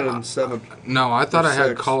think had I- it in 7. no, I thought I had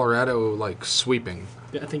 6. Colorado like sweeping.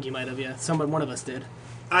 Yeah, I think you might have, yeah. One of us did.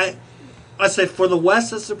 I say for the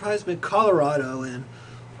West, it surprised me Colorado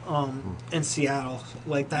and Seattle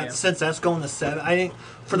like that. Yeah. Since that's going to 7, I think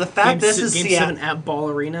for the fact this is Game Seattle, 7 at Ball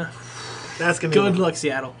Arena. that's gonna be Good luck,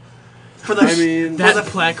 Seattle. for the. I mean,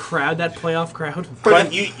 That crowd, that playoff crowd.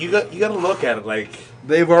 but you got to look at it like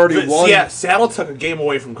they've already won. yeah, Seattle took a game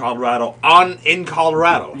away from Colorado in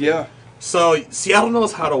Colorado. Yeah. So Seattle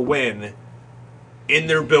knows how to win in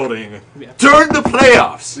their building Yeah. during the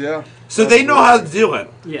playoffs. Yeah. So they know how to do it.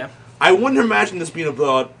 Yeah. I wouldn't imagine this being a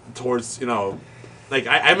blowout towards, like,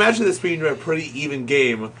 I imagine this being a pretty even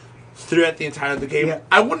game throughout the entire of the game. Yeah.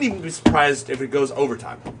 I wouldn't even be surprised if it goes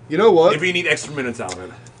overtime. You know what? If you need extra minutes out of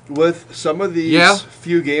it. With some of these Yeah.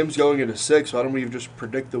 few games going into 6, why don't we just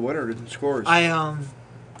predict the winner in scores?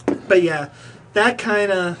 But yeah, that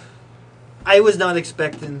kind of. I was not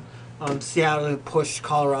expecting Seattle to push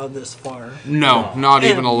Colorado this far. No, not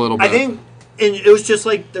even And a little bit. I think, and it was just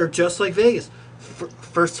like they're just like Vegas,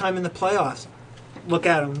 first time in the playoffs. Look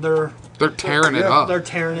at them; they're tearing it Yeah, up. they're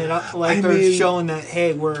tearing it up. Like I they're mean- showing that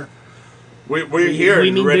hey, we're We're here We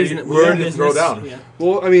and mean ready, business. we're ready to business. throw down. Yeah.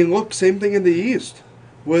 Well, I mean, look, same thing in the East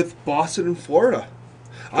with Boston and Florida.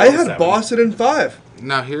 I had 7. Boston in 5.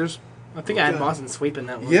 Now here's I think I had Boston sweeping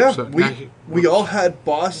that one. Yeah, So now we all had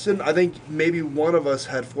Boston. I think maybe one of us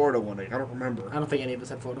had Florida winning. I don't remember. I don't think any of us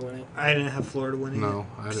had Florida winning. I didn't have Florida winning. No,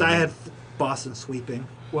 I because didn't. I had Boston sweeping.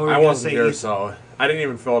 What were I you gonna wasn't say, here, Ethan? so I didn't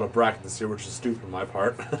even fill out a bracket this year, which is stupid on my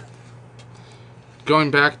part.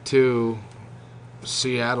 going back to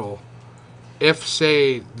Seattle. If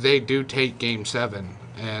say they do take Game 7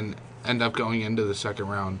 and end up going into the second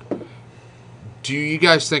round, do you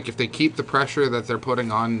guys think if they keep the pressure that they're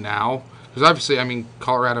putting on now, because obviously, I mean,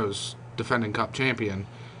 Colorado's defending Cup champion,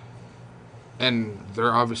 and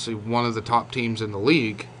they're obviously one of the top teams in the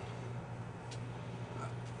league.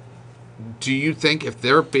 Do you think if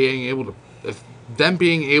they're being able to, if them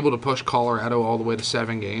being able to push Colorado all the way to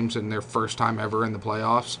 7 games in their first time ever in the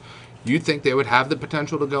playoffs, you think they would have the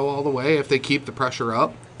potential to go all the way if they keep the pressure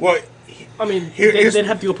up? well, I mean, Here's- they'd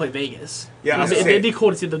have to go play Vegas. Yeah, I was gonna it'd say- be cool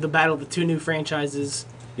to see the battle of the two new franchises.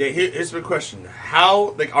 yeah. Here's my question: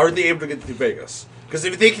 how, like, are they able to get to Vegas? Because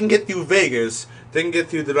if they can get through Vegas, they can get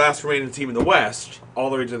through the last remaining team in the West all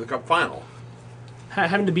the way to the Cup final.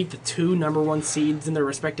 Having to beat the 2 number 1 seeds in their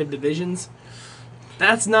respective divisions,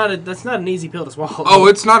 that's not an easy pill to swallow. Oh,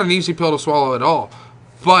 it's not an easy pill to swallow at all.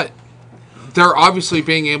 But they're obviously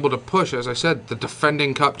being able to push, as I said, the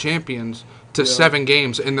defending Cup champions to 7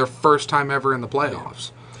 games in their first time ever in the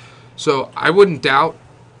playoffs. So I wouldn't doubt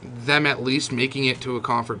them at least making it to a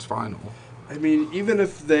conference final. I mean, even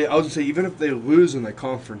if they lose in the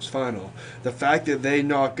conference final, the fact that they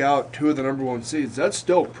knock out 2 of the number 1 seeds, that's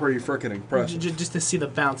still pretty freaking impressive. Just to see the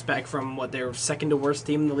bounce back from what they were second to worst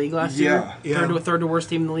team in the league last Yeah. year, third to worst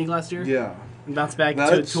team in the league last year, Yeah. and bounce back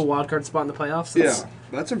That's- to a wild card spot in the playoffs. Yeah.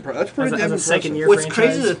 That's pretty As a damn impressive. second year What's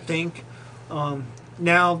franchise. crazy to think,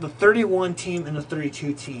 now the 31 team and the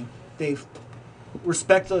 32 team, they've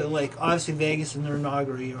respectively, like obviously Vegas in their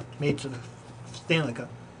inaugural year made to the Stanley Cup.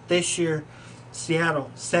 This year,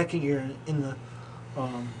 Seattle, second year in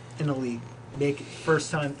the league,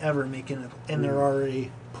 first time ever making it, and they're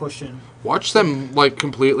already pushing. Watch them like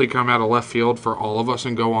completely come out of left field for all of us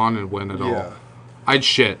and go on and win it Yeah. all. I'd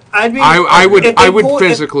shit. I mean, I would if they pulled-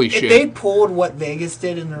 physically if shit. they pulled what Vegas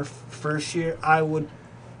did in their first year, I would.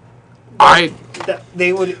 I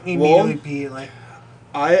They would immediately be like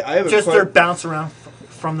I have just a their bounce around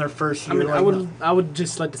from their first I year. mean, like, I would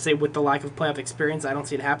just like to say with the lack of playoff experience, I don't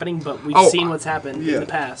see it happening. But we've Oh, seen what's happened yeah. in the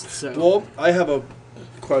past. So Well, I have a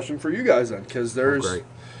question for you guys then, because there's great.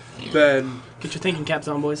 been get your thinking caps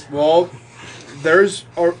on, boys.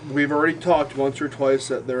 we've already talked once or twice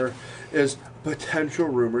that there is potential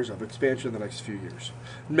rumors of expansion in the next few years,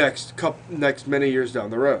 next many years down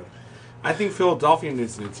the road. I think Philadelphia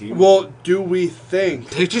needs a new team. Well, do we think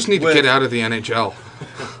They just need to with- get out of the NHL.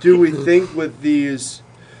 Do we think with these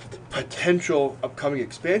potential upcoming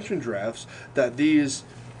expansion drafts that these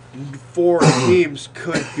 4 teams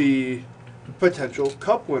could be potential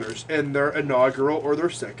cup winners in their inaugural or their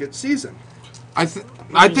second season? I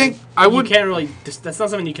think I would. You can't really. That's not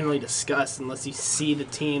something you can really discuss unless you see the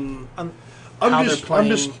team. I'm How just they're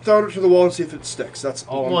throwing it to the wall and see if it sticks. That's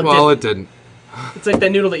all. Well, Well, it didn't. It's like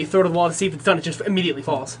that noodle that you throw to the wall to see if it's done. It just immediately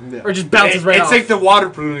falls, Yeah. or just bounces right it's off. like the water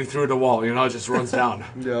balloon you threw at the wall. You know, it just runs down.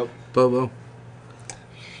 Yep. Bobo,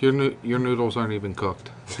 your noodles aren't even cooked.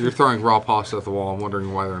 You're throwing raw pasta at the wall and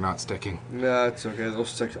wondering why they're not sticking. Nah, it's okay. They'll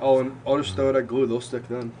stick. I'll just throw it at glue. They'll stick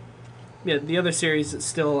then. Yeah, the other series is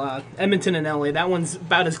still Edmonton and LA. That one's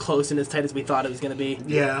about as close and as tight as we thought it was going to be.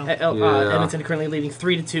 yeah. Yeah. Edmonton currently leading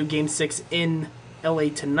 3-2, Game 6 in LA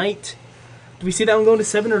tonight. Do we see that one going to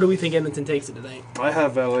 7, or do we think Edmonton takes it tonight? I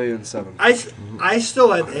have LA in 7. I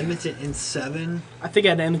still have Edmonton in 7. I think I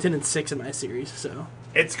had Edmonton in 6 in my series, so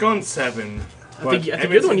It's gone 7. I think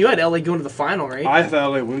you're the one. You had LA going to the final, right? I have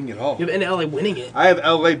LA winning it all. You have LA winning it. I have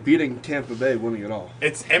LA beating Tampa Bay winning it all.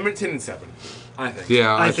 It's Edmonton in 7. I think.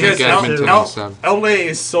 Yeah, I I think think so. Edmonton L- is 7. LA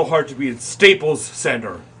is so hard to beat. It's Staples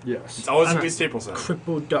Center. Yes. It's always going to be Staples Center.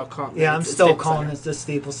 Crypto.com. Yeah, I'm It's still Staples calling Center. it the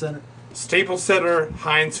Staples Center. Staples Center,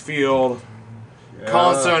 Heinz Field,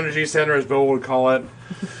 Console Energy Center, as Bill would call it.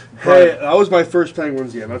 Hey, that was my first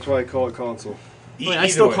Penguins game. That's why I call it console. Wait, I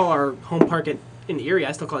still call our home park in Erie.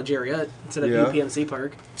 I still call it Jarriett instead of Yeah. UPMC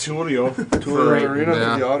Park. Tulio. Tour Right. Arena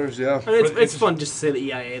Yeah. for the Otters, yeah. I mean, it's fun just to say the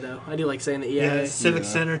EIA though. I do like saying the EIA. Yeah, Civic Yeah.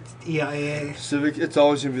 Center, EIA. Civic, it's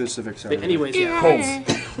always gonna be the Civic Center. But anyways, yeah.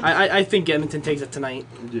 Colts. I think Edmonton takes it tonight.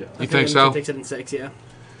 Yeah. I think think so? Edmonton takes it in 6, yeah.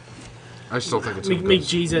 I still think it's Make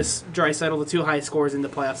Jesus, Draisaitl the 2 highest scores in the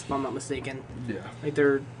playoffs, if I'm not mistaken. Yeah. Like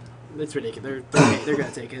it's ridiculous. They're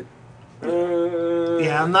gonna take it.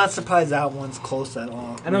 Yeah, I'm not surprised that one's close at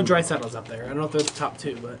all. I know Draisaitl's up there. I don't know if they're the top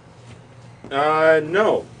 2, but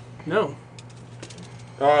No. no.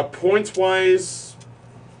 Points wise,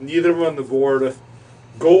 neither one on the board.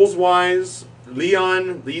 Goals wise,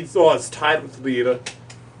 Leon leads. Oh, it's tied with the lead.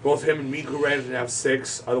 Both him and Mikko Rantanen have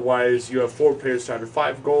 6. Otherwise, you have 4 players tied with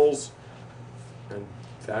 5 goals, and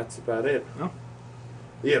that's about it. Oh.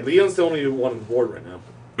 Yeah, Leon's the only one on the board right now.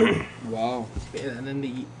 Wow. And then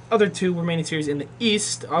the other 2 remaining series in the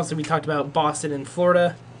East. Also, we talked about Boston and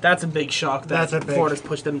Florida. That's a big shock that That's a big- Florida's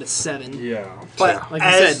pushed them to 7. Yeah. But Like you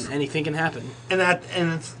as, said, anything can happen. and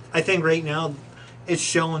I think right now, it's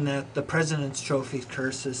showing that the President's Trophy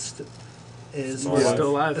curse is Still alive. Still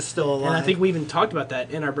alive. Is still alive. And I think we even talked about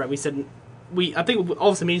that in our break. We said, I think all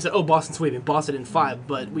of a sudden we said, oh, Boston sweeping, Boston in 5.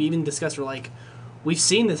 But we even discussed, we're like, we've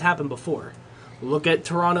seen this happen before. Look at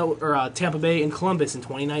Toronto or Tampa Bay and Columbus in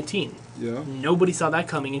 2019. Yeah. Nobody saw that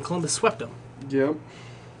coming, and Columbus swept them. Yep.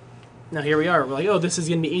 Now here we are. We're like, oh, this is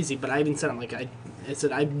gonna be easy. But I even said,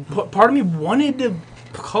 part of me wanted to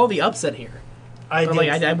call the upset here. I But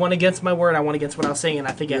did. I went against my word. I went against what I was saying, and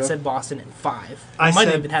I think I Yeah. said Boston in 5. I I might have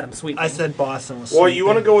said- even had them sweep. I said Boston was. Well, you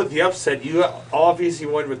want to sweeping. go with the upset. You obviously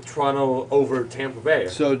went with Toronto over Tampa Bay.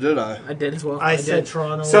 So did I. I did as well. I did. said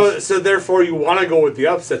Toronto. So therefore, you want to go with the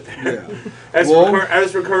upset there. Yeah. As, Well-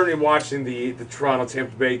 as we're currently watching the Toronto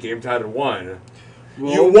Tampa Bay game tied at 1, you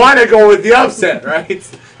Well, want to go with the upset, right?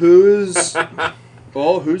 who's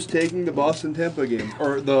who's taking the Boston Tampa game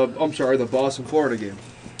the Boston Florida game?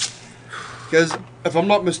 Because if I'm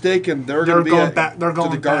not mistaken, they're they're going to be going back. They're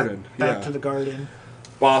going to the Garden. back Yeah. to the Garden.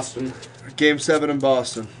 Boston, Game 7 in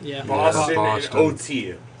Boston. Yeah. Boston, Boston. and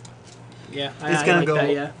OT. Yeah. It's I gonna like go.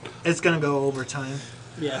 That, yeah. It's gonna go overtime.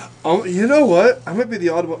 Yeah. You know what? I might be the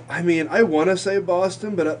odd one. I mean, I want to say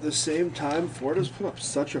Boston, but at the same time, Florida's put up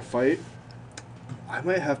such a fight. I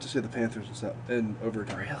might have to say the Panthers in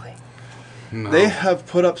overtime. Really? No. They have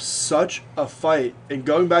put up such a fight, and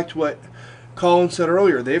going back to what Colin said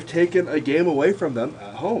earlier, they've taken a game away from them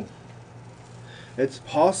at home. It's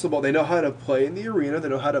possible. They know how to play in the arena. They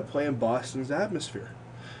know how to play in Boston's atmosphere.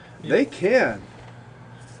 They can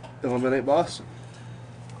eliminate Boston.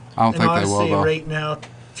 I don't And think they will, honestly, though. right now,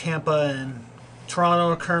 Tampa and Toronto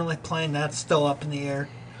are currently playing. That's still up in the air.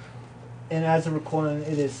 And as of recording,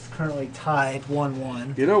 it is currently tied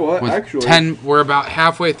 1-1. You know what? With Actually, we're about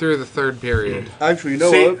halfway through the third period. you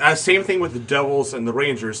know Same, what? same thing with the Devils and the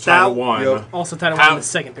Rangers tied at 1. Yep. Also tied How- in the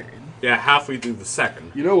second period. Yeah, halfway through the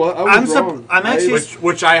second. You know what? I I'm was sup- wrong. I'm actually-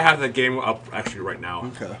 Which I have the game up actually right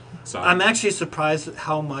now. Okay. So I'm actually surprised at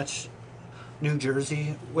how much New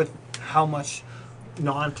Jersey, with how much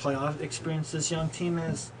non-playoff experience this young team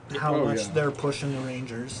is, how Oh, much yeah. they're pushing the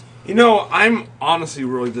Rangers. you know, I'm honestly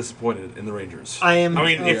really disappointed in the Rangers. I am- I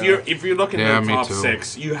mean, oh, if yeah. you're looking Yeah, at the me top too.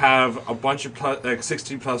 6, you have a bunch of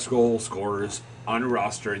 60+ goal scorers on your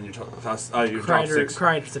roster in your top 6.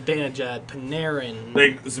 Kreider, Zibanejad, Panarin.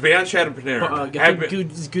 Like Zibanejad and Panarin. I have think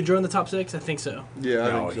been- is Goudreau in the top 6? I think so. Yeah,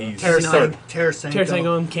 No, I think he's- so. Third. Tarasenko.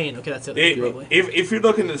 Tarasenko and Kane. Okay, that's it. Probably. if you're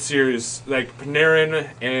looking at the series, like Panarin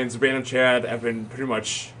and Zibanejad have been pretty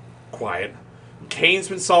much quiet. Kane's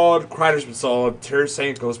been solid, Kreider's been solid,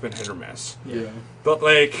 Tarasenko's been hit or miss. Yeah. But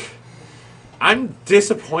like, I'm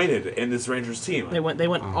disappointed in this Rangers team. They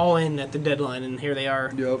went all in at the deadline, and here they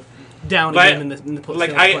are Yep. down Like- again in the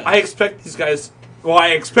Like playoffs. I expect these guys. Well, I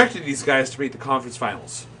expected these guys to make the conference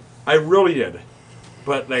finals. I really did.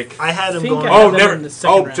 But like, I had him think going. I- oh have them never. in the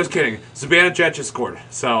second Oh, round. just kidding. Zibanejad just scored.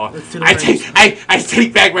 So Let's do the I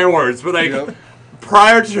take back my words. But like, Yep.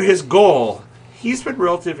 prior to his goal, he's been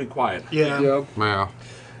relatively quiet. Yeah. Yep. Yeah.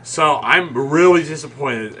 So I'm really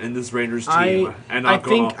disappointed in this Rangers team. and I not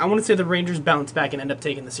going think I want to say the Rangers bounce back and end up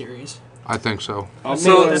taking the series. I think so. I'm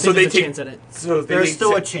So- gonna- I so think they there's a take- chance at it. so. They There's take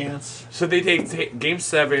still ta- a chance. So they take Game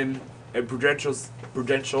 7 at Prudential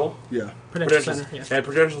yeah. Prudential Center. Yeah. at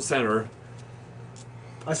Prudential Center.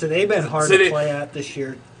 I said they've been hard So to they- play at this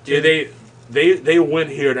year. Yeah, they win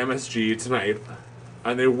here at MSG tonight,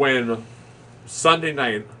 and they win Sunday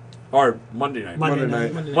night or Monday night. Monday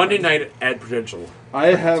Monday night. night. Monday night at Prudential. I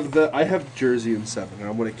have Jersey in 7, and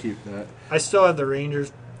I'm gonna keep that. I still have the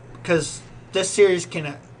Rangers because this series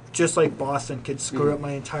can, just like Boston, could screw up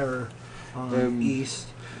my entire East.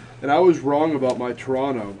 And I was wrong about my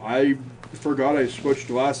Toronto. I forgot I switched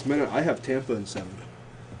last minute. I have Tampa in 7.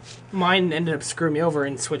 Mine ended up screwing me over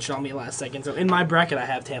and switched on me last second. So in my bracket, I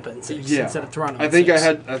have Tampa in 6 Yeah. instead of Toronto. I in think 6.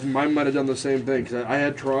 I mine might have done the same thing because I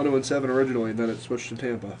had Toronto in 7 originally, and then it switched to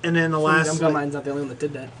Tampa. And then the I'm last, glad mine's not the only one that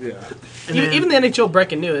did that. Yeah. and Even, then- even the NHL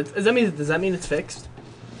bracket knew it. Does that mean it's fixed?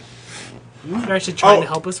 They're actually trying to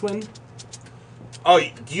help us win. Oh,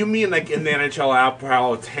 do you mean like in the NHL app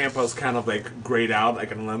how Tampa's kind of like grayed out,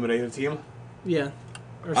 like an eliminated team? Yeah,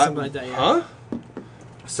 or something like that. Yeah. Huh?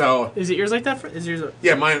 So Is it yours like that? Is yours?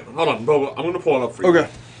 yeah, mine. Hold on, Bobo. I'm gonna pull it up for you. Okay.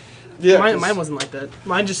 Yeah. Mine wasn't like that.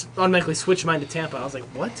 Mine just automatically switched mine to Tampa. I was like,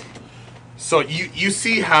 what? So you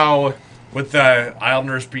see how with the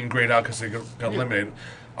Islanders being grayed out because they got eliminated.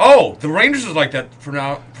 Oh, the Rangers is like that for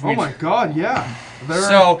now. Oh my God! Yeah.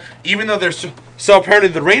 So even though there's so apparently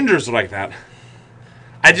the Rangers are like that.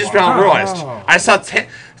 I just now realized. I saw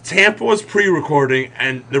Tampa was pre-recording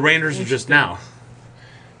and the Rangers are just now.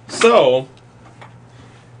 So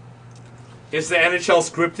is the NHL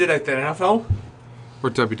scripted like the NFL? Or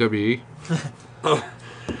WWE.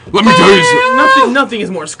 Let me tell you something. Nothing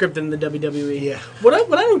is more scripted than the WWE. Yeah. What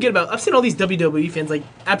I don't get about, I've seen all these WWE fans like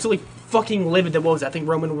absolutely fucking livid that, what was that? I think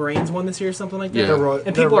Roman Reigns won this year or something like that. Yeah.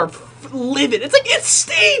 And people are livid. It's like, it's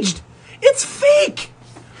staged. It's fake.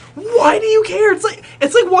 Why do you care? It's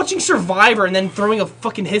like watching Survivor and then throwing a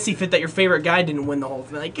fucking hissy fit that your favorite guy didn't win the whole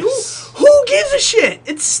thing. Like, who gives a shit?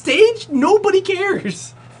 It's staged. Nobody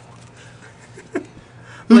cares.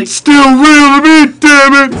 Like, Still real to me,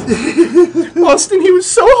 damn it! Austin, he was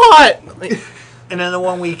so hot. Like, And then the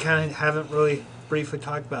one we kind of haven't really briefly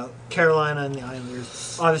talked about, Carolina and the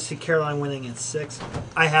Islanders. Obviously, Carolina winning in 6.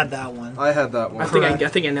 I had that one. I had that I one.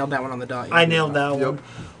 think I nailed that one on the dot. I nailed that Yep. one.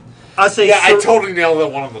 I'll say Yeah, I totally nailed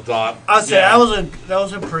that one on the dot. I'll say Yeah. that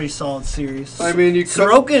was a pretty solid series. I mean, you could.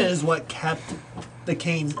 Sorokin is what kept the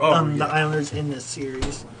Canes, Oh, the yeah. Islanders in this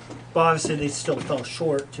series. But obviously, they still fell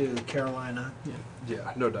short to Carolina.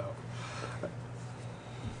 Yeah, no doubt. All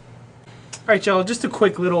right, y'all. Just a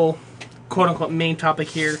quick little quote-unquote main topic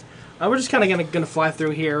here. We're just kind of gonna fly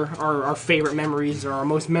through here our favorite memories or our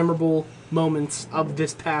most memorable moments of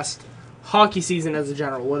this past hockey season as a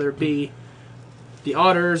general, whether it be the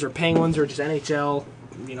Otters or Penguins or just NHL,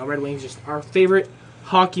 Red Wings. Just our favorite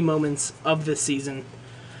hockey moments of this season.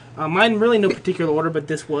 Mine really no particular order, but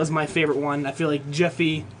this was my favorite one. I feel like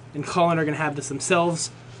Jeffy and Colin are gonna have this themselves.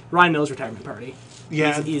 Ryan Miller's retirement party.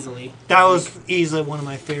 Yeah, Easily. that was easily one of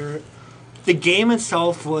my favorite. The game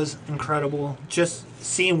itself was incredible. Just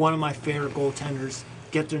seeing one of my favorite goaltenders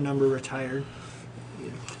get their number retired,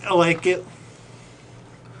 like it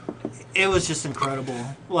was just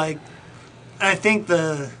incredible. Like, I think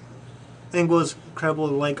what was incredible.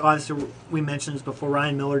 Like, obviously we mentioned this before.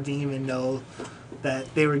 Ryan Miller didn't even know that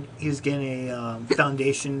he was getting a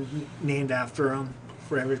foundation named after him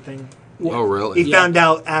for everything. Oh, really? He found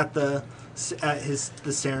out at the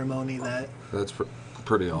ceremony that. That's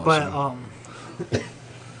pretty awesome. But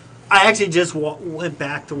I actually just went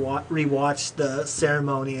back to rewatch the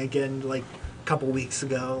ceremony again, like a couple weeks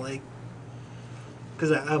ago, like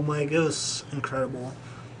because I'm like, it was incredible.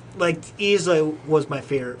 Like, easily was my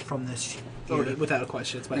favorite from this year. Without a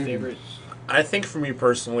question, it's my favorite. I think for me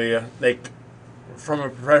personally, like from a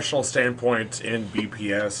professional standpoint in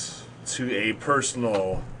BPS to a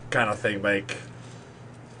personal kind of thing, like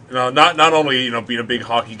not only being a big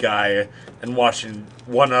hockey guy and watching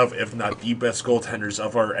one of, if not the best goaltenders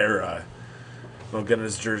of our era, getting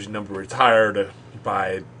his jersey number retired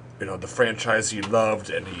by the franchise he loved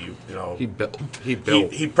and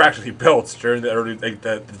he practically built during the early the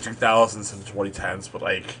 2000s and 2010s, but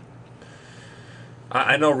like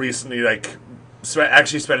I know recently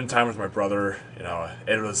actually spending time with my brother,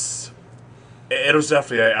 it was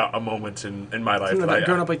definitely a moment in my life.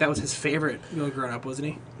 Growing up like that was his favorite. Growing up, wasn't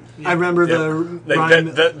he? I remember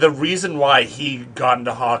the reason why he got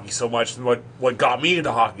into hockey so much, and what got me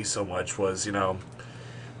into hockey so much was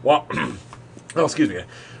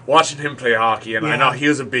watching him play hockey, and I know he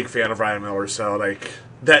was a big fan of Ryan Miller, so like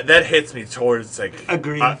that hits me towards like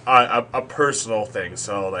Agreed. a personal thing.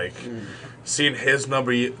 So like seeing his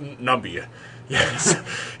number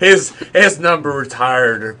his number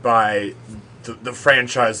retired by the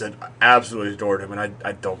franchise that absolutely adored him, and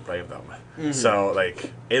I don't blame them. So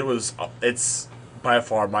like it's by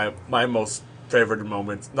far my most favorite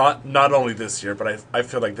moment. Not only this year, but I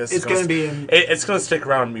feel like this it's going to be. It's going to stick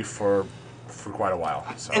around me for quite a while.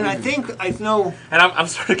 So. And I know. And I'm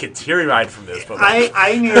starting to get teary-eyed from this. But like,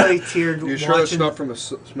 I nearly teared. You sure it's not from the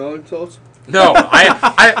smelling salts? no,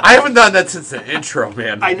 I haven't done that since the intro,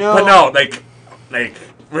 man. I know. But no, like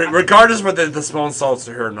regardless whether the smelling salts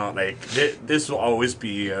are here or not, like this will always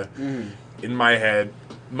be in my head.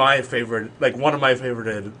 My favorite, like one of my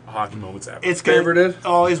favorite hockey moments ever. It's Favorited?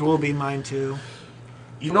 always will be mine too.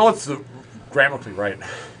 It's grammatically right,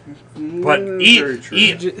 but very true.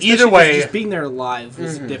 either way, just being there live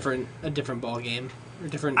was a different ball game, a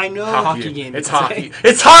different I know. hockey game. It's you could hockey. say.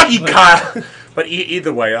 It's hockey, Kyle. But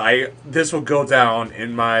either way, this will go down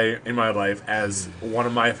in my life as one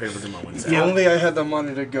of my favorite moments. If ever. only I had the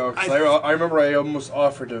money to go. 'Cause I remember I almost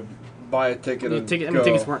offered to buy a ticket and go.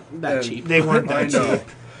 Tickets weren't that cheap. They weren't I that know. cheap.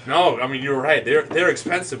 No, I mean you're right. They're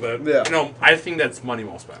expensive, but Yeah. I think that's money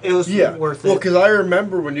well spent. It was Yeah, worth well, it. because I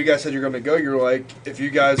remember when you guys said you're going to go, you were like, if you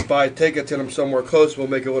guys buy tickets and I'm somewhere close, we'll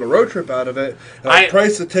make a little road trip out of it. And I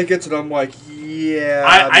priced the tickets, and I'm like,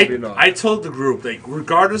 yeah, maybe not. I told the group, like,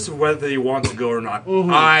 regardless of whether they want to go or not,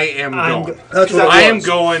 I am going. That's what I it am was.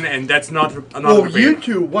 going, and that's not Well, debate. you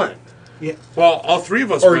two went. Well, all three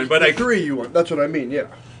of us Or went, but like, three you went. That's what I mean, yeah.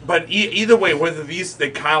 but either way, whether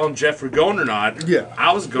Kyle and Jeff were going or not, Yeah.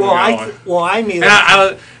 I was going to go. I mean, And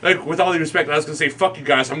I, like, with all due respect, I was going to say, fuck you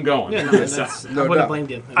guys, I'm going. Yeah, no, So- that's, I No wouldn't have doubt.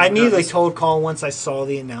 blamed you. I immediately told Colin once I saw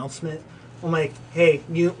the announcement. I'm like, hey,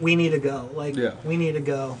 we need to go. Like, Yeah. we need to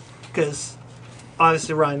go because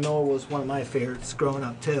obviously Ryan Miller was one of my favorites growing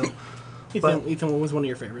up too. Ethan, what was one of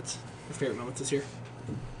your favorites? Your favorite moments this year?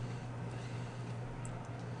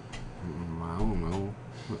 I don't know.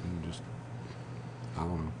 I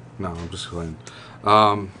don't know. No, I'm just playing.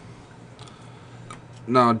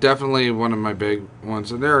 no, definitely one of my big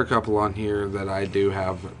ones. And there are a couple on here that I do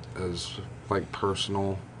have as like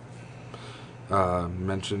personal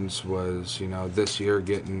mentions. Was this year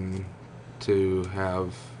getting to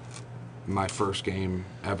have my first game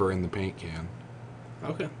ever in the paint can.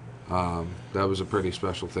 Okay. That was a pretty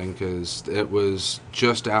special thing because it was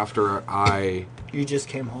just after You just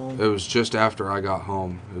came home. It was just after I got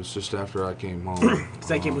home. It was just after I came home. Because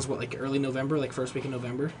that game was what, like early November, like first week in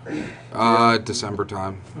November? December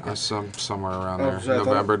time. Somewhere around Oh, there. so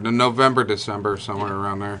November, December, somewhere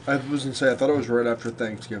around there. I was gonna say I thought it was right after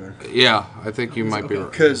Thanksgiving. Yeah, I think you might be Okay.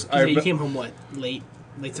 right. Because You came home what, late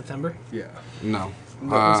September? yeah. No.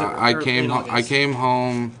 Was it I in August? came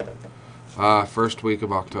home first week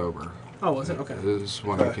of October. Oh, was it? Okay. Is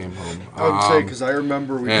when I came home. I would say because I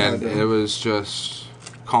remember we And had it was just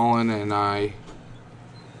Colin and I,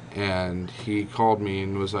 and he called me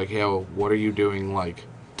and was like, "Hey, what are you doing like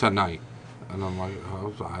tonight?" And I'm like,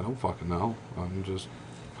 "Oh, I don't fucking know.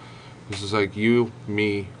 This is like you,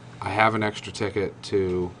 me. I have an extra ticket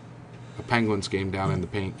to a Penguins game down in the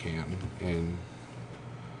paint can, and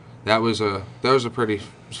that was a pretty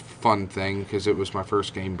fun thing because it was my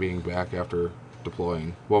first game being back after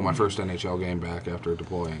deploying. Well, my first NHL game back after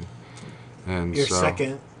deploying, and Your so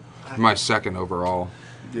second. my second overall.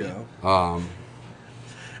 yeah.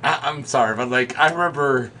 I'm sorry, but like I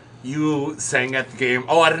remember you saying at the game,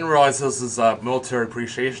 "Oh, I didn't realize this was a military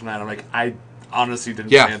appreciation night." I'm like, I honestly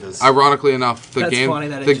didn't Yeah, plan this. ironically enough, the That's game, funny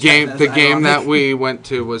that it the just game, happened. the That's game that ironic. we went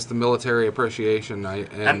to was the military appreciation night,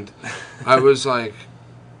 and I was like,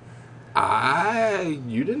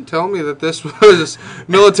 you didn't tell me that this was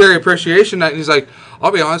military appreciation night. And he's like,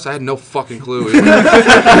 I'll be honest, I had no fucking clue.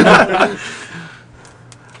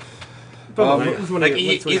 It was one of Like your- what's one of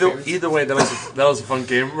your favorites? either way, that was a fun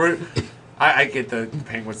game. I get the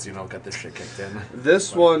Penguins, got this shit kicked in.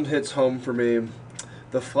 This one hits home for me.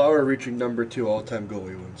 The Flower reaching number 2 all-time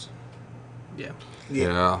goalie wins. Yeah.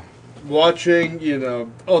 Yeah. Watching,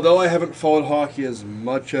 although I haven't followed hockey as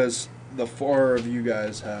much as the 4 of you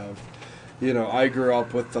guys have, I grew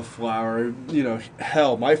up with the Flower.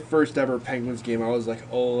 Hell, my first ever Penguins game, I was like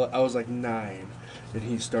 9, and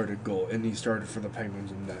he started for the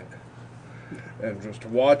Penguins in net. And just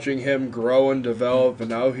watching him grow and develop, and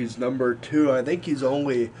now he's number 2. I think he's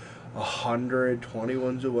only 120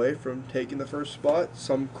 ones away from taking the first spot.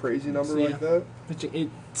 Some crazy number Yeah. like that. Which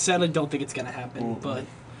sadly don't think it's going to happen, but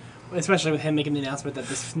especially with him making the announcement that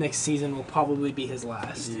this next season will probably be his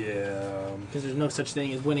last. Yeah. Because there's no such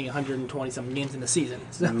thing as winning 120-something games in a season.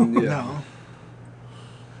 So. No.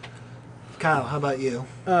 Kyle, how about you?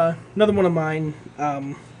 Another one of mine,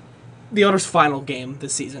 the Oilers' final game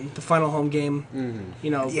this season, the final home game.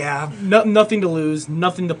 Yeah. Nothing to lose,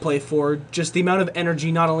 nothing to play for. Just the amount of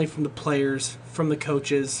energy, not only from the players, from the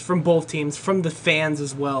coaches, from both teams, from the fans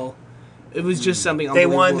as well. It was just something They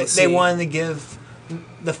unbelievable to see. wanted to give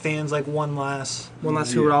the fans like one last.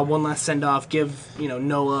 hurrah, one last send off. Give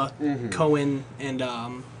Noah, Cohen, and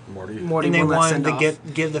Morty. And they one last wanted send to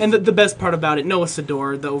off. give the And the best part about it, Noah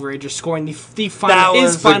Sador, the overager, scoring the final That his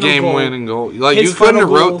was The final goal. game-winning goal. Like, His you couldn't final have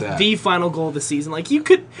goal, wrote that. the final goal of the season. Like you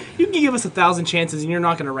can give us 1,000 chances, and you're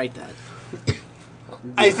not going to write that.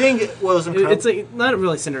 I think what was incredible. It's like not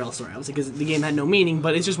really Cinderella story, obviously, because the game had no meaning.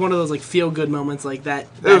 But it's just one of those like feel good moments like that.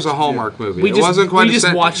 It was a Hallmark movie. We It just- wasn't quite we a just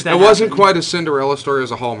Cin- watched that It wasn't happen. quite a Cinderella story as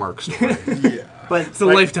a Hallmark story. but It's a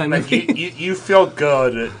lifetime Like movie. you feel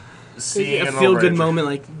good seeing A an feel good overager. moment,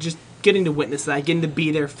 like just getting to witness that, getting to be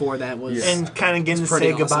there for that was. Yeah. and kind of getting to It's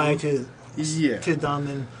pretty say goodbye awesome. Yeah. to them,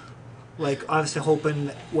 and like obviously hoping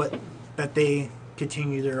that they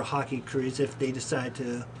continue their hockey careers if they decide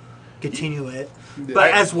to continue it.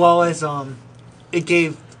 But as well as it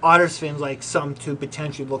gave Otters fans like some to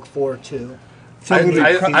potentially look forward to. Something to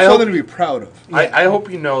I something hope- to be proud of. I hope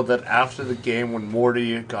you know that after the game when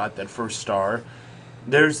Morty got that first star,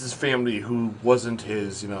 there's this family who wasn't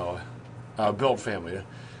his, built family.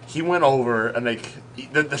 He went over and like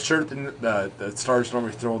the shirt and the stars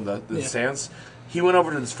normally throw in the Yeah. stands. He went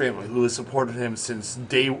over to this family who has supported him since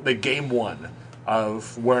game 1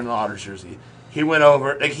 of wearing the Otters jersey. He went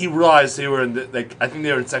over, like he realized they were in I think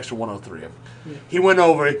they were in section 103. He went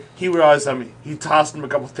over, he realized them, he tossed them a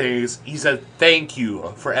couple things. He said thank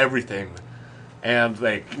you for everything. And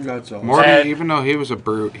like That's all. Morty, And- even though he was a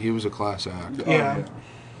brute, he was a class act. Yeah.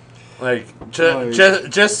 Like Like-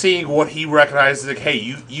 just seeing what he recognizes, like,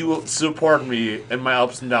 hey, you support me in my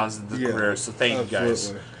ups and downs of the Yeah, career, so thank you guys.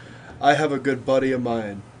 absolutely. I have a good buddy of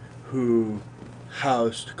mine who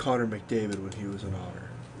housed Connor McDavid when he was an Otter.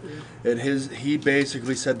 And he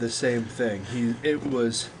basically said the same thing.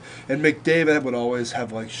 And McDavid would always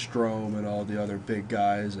have like Strome and all the other big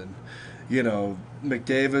guys, and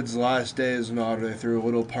McDavid's last day as an Otter, they threw a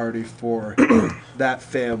little party for that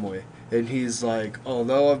family. And he's like,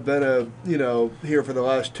 although I've been here for the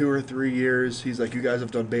last 2 or 3 years, he's like, you guys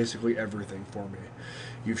have done basically everything for me.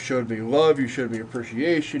 You've showed me love, you showed me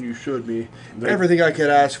appreciation, you showed me everything I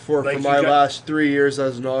could ask for my last 3 years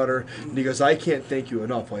as an Otter. And he goes, I can't thank you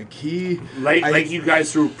enough. Like you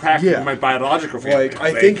guys through practically my biological family.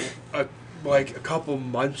 I think a couple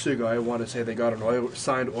months ago, I want to say they got an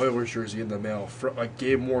signed Oilers jersey in the mail.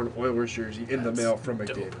 Gabe Moore an Oilers jersey in the mail from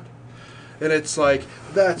McDavid. And it's like,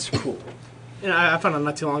 that's cool. And I found out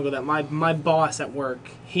not too long ago that my boss at work,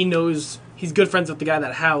 he's good friends with the guy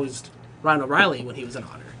that housed Ryan O'Reilly when he was an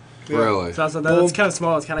Otter. Yeah. Really? So that's kind of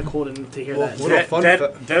small. It's kind of cool to hear that. What a fun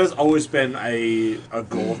that has always been a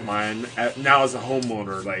goal of mine. Now as a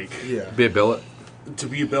homeowner, Be a billet. to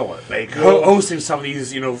be a billet, hosting some of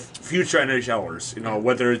these, future NHLers,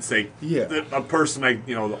 whether it's a person like,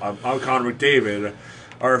 a Connor McDavid,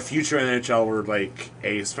 or a future NHLer like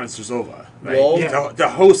a Spencer Zova, to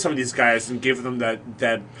host some of these guys and give them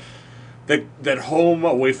that home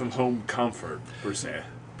away from home comfort per se.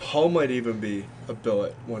 Paul might even be a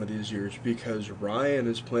billet one of these years because Ryan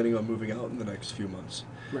is planning on moving out in the next few months.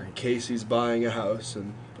 Right. Casey's buying a house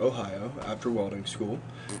in Ohio after welding school,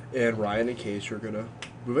 and Ryan and Casey are going to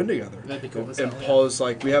move in together. That'd be cool as And hell, Paul's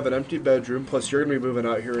like, we have an empty bedroom, plus you're going to be moving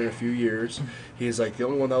out here in a few years. He's like, the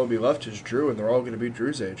only one that will be left is Drew, and they're all going to be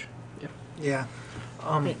Drew's age. Yeah.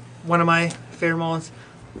 One of my favorite moments,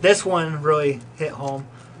 this one really hit home.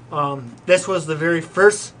 This was the very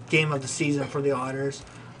first game of the season for the Otters.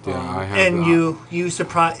 Yeah, I have and that. you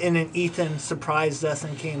surprised, and then Ethan surprised us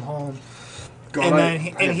and came home. God, And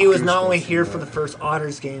then he was not only goosebumps here from for the that. first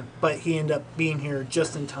Otters game, but he ended up being here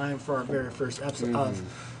just in time for our very first episode of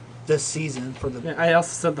this season for the. Yeah, I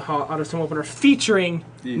also said the Otters home opener featuring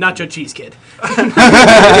Nacho Cheese Kid.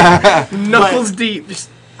 Knuckles deep. Just,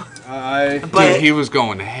 But, Dude, he was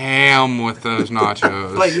going ham with those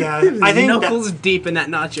nachos. but yeah, I think Knuckles deep in that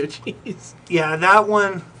nacho cheese. that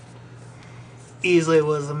one easily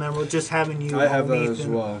was a memorable. Just having you I have home, that as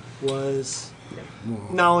Ethan, well. was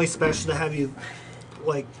not only special to have you,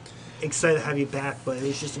 excited to have you back, but it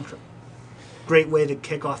was just a great way to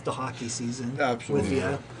kick off the hockey season. Absolutely. With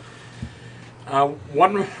you.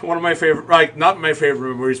 One of my favorite, not my favorite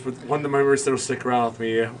memories, but one of the memories that will stick around with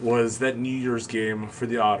me was that New Year's game for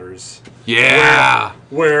the Otters. Yeah.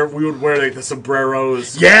 Where we would wear the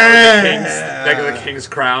sombreros, the King's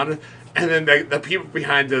crown, and then the people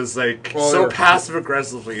behind us passive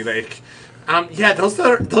aggressively those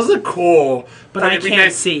are cool. But I it'd be can't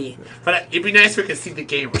nice, see. But it'd be nice if we could see the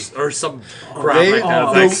game or some crap like that.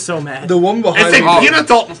 Oh, I'm so mad. The one behind It's like me. be an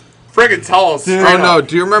adult and friggin' tell us. Oh no!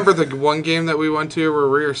 Do you remember the one game that we went to where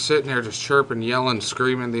we were sitting there just chirping, yelling,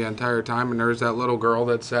 screaming the entire time, and there was that little girl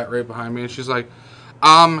that sat right behind me, and she's like,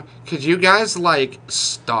 could you guys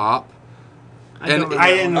stop?" I don't I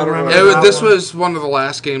didn't I don't remember. remember. that This one. was one of the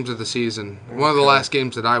last games of the season. One of the last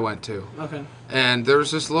games that I went to. Okay. And there was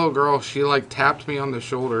this little girl, she tapped me on the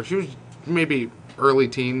shoulder. She was maybe early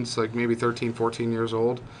teens, maybe 13, 14 years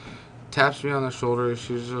old. Taps me on the shoulder.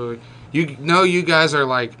 She was like, you guys are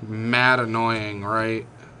mad annoying, right?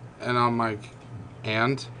 And I'm like,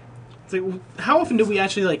 and? It's like, how often do we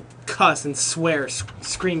actually cuss and swear,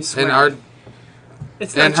 scream, swear? And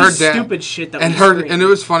it's not and just her dad, stupid shit that and we her scream. and it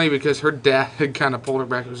was funny because her dad had kind of pulled her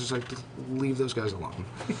back. It was just like, just leave those guys alone.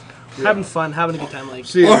 Having fun, having a good time.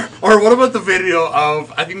 See, Or what about the video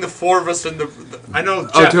of I think the four of us in the I know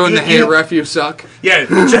Jeff, Doing the hey you, ref, you suck.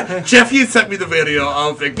 Yeah, Jeff, you sent me the video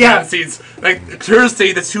of the scenes.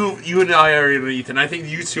 Thursday, the two you and I are in it, and I think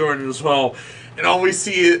you two are in it as well. And all we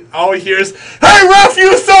hear is, "Hey ref,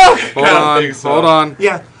 you suck!" Hold on.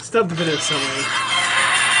 Yeah. Stop the video summary.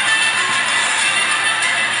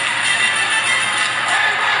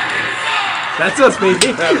 That's us, baby.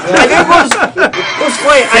 I think it was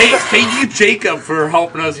funny. Thank you, Jacob, for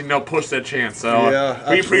helping us, push that chance. So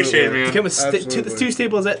we appreciate it, man. Came with two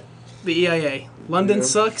staples at the EIA. London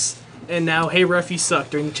sucks, and now Hey Ref, you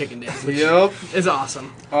suck during the chicken dance, which is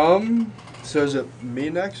awesome. So is it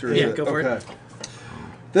me next, or is it? Go for it.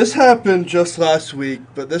 This happened just last week,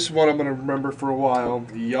 but this one I'm gonna remember for a while.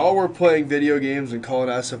 Y'all were playing video games and calling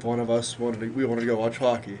us if one of us wanted to go watch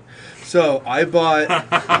hockey. So I bought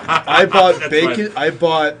bacon. right. I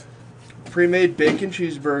bought pre-made bacon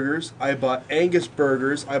cheeseburgers. I bought Angus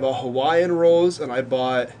burgers. I bought Hawaiian rolls, and I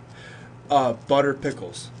bought butter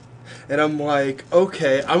pickles. And I'm like,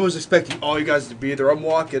 okay, I was expecting all you guys to be there. I'm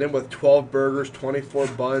walking in with 12 burgers, 24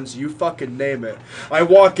 buns, you fucking name it. I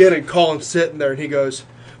walk in and Colin's sitting there, and he goes,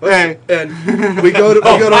 Hey, and we go to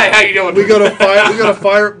Hi, how you doing? we go to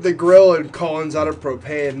fire up the grill, and Colin's out of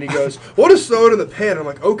propane, and he goes, "What is throwing in the pan?" I'm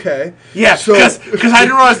like, "Okay." Yeah, So- because I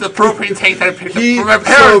didn't realize the propane tank that I picked up He- from my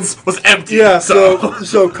parents was empty. Yeah, so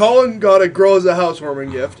so Colin got a girl as a housewarming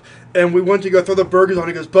gift, and we went to go throw the burgers on.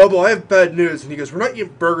 He goes, "Bubba, I have bad news," and he goes, "We're not eating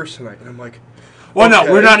burgers tonight." And I'm like, well, no,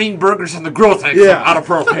 okay. we're not eating burgers in the grill tank. Yeah, Out of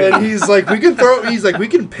propane. And he's like, we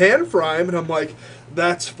can pan fry him, and I'm like,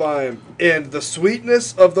 that's fine. And the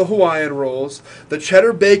sweetness of the Hawaiian rolls, the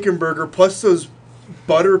cheddar bacon burger, plus those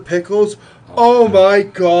butter pickles. Oh my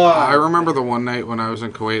god! I remember the one night when I was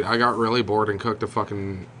in Kuwait, I got really bored and cooked a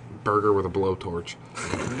fucking burger with a blowtorch.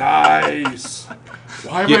 Nice.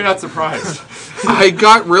 Why am I not surprised? I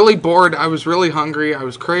got really bored. I was really hungry. I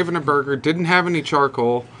was craving a burger. Didn't have any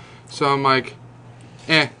charcoal. So I'm like,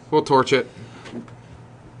 we'll torch it.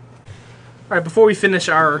 All right, before we finish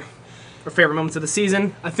our favorite moments of the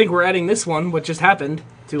season, I think we're adding this one, what just happened,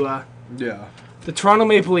 to Yeah. the Toronto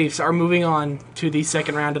Maple Leafs are moving on to the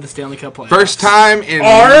second round of the Stanley Cup playoffs. First time in...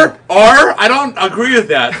 I don't agree with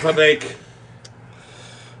that, but like,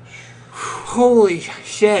 Holy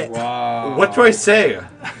shit. Wow. what do I say?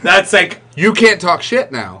 That's like, You can't talk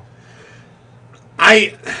shit now.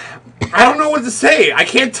 I don't know what to say. I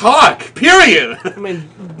can't talk. Period. I mean,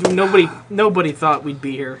 nobody thought we'd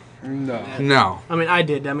be here. No. No. I mean, I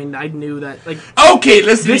did. I mean, I knew that. Like Okay,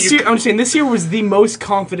 listen. this You, year, I'm saying this year was the most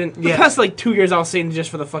confident. The Yeah. past like 2 years, I was saying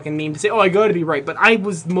just for the fucking meme to say, "Oh, I got to be right," but I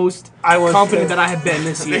was most I was confident too. that I had been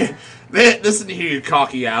this year. listen to you,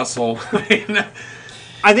 cocky asshole. I think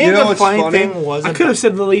You know the what's funny funny? thing was I could have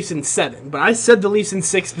said the Leafs in 7, but I said the Leafs in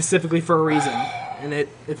 6 specifically for a reason, and it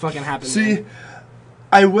fucking happened. See,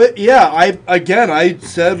 I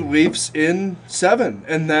said Leafs in 7,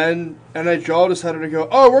 and then NHL decided to go,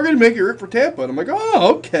 "Oh, we're gonna make it root for Tampa," and I'm like,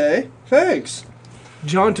 "Oh, okay, thanks."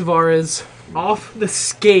 John Tavares off the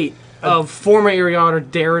skate of former Arianer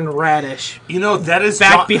Darren Radish You know that is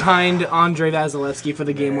back John, behind Andre Vasilevsky for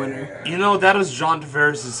the game winner. You know that is John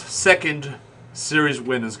Tavares' second series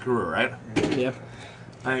win in his career, right? Yeah,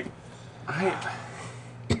 Like,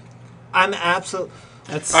 I'm absolutely.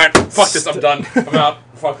 that's all right, fuck this. I'm done. I'm out.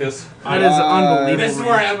 Fuck this. that is unbelievable. This is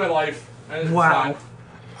where I am in my life. And it's Wow.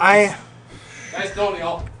 I Nice knowing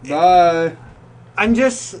y'all. Bye. I'm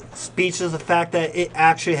just speechless of the fact that it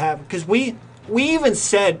actually happened because we even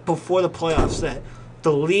said before the playoffs that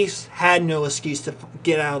the Leafs had no excuse to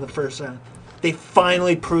get out of the first round. They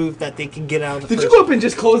finally proved that they can get out of the Did first you go up and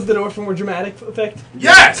just close the door for more dramatic effect?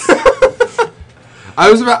 Yes.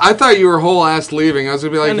 I thought you were whole ass leaving. I was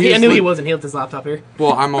gonna be like, I he's knew he le- wasn't. He left his laptop here.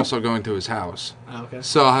 Well, I'm also going to his house. Oh, okay.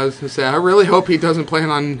 So I was gonna say, I really hope he doesn't plan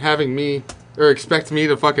on having me or expect me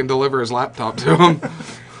to fucking deliver his laptop to him.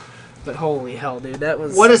 But holy hell, dude, that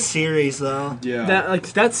was What a series, though. Yeah.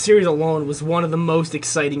 that series alone was one of the most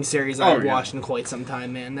exciting series I've yeah. watched in quite some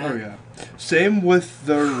time, man. That, Oh yeah. Same with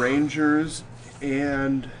the Rangers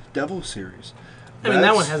and Devils series. I mean,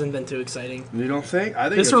 that one hasn't been too exciting. You don't think? I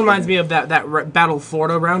think This reminds me of that Battle of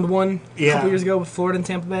Florida round one a Yeah. couple years ago with Florida and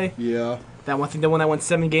Tampa Bay. Yeah. That one, I think the one that went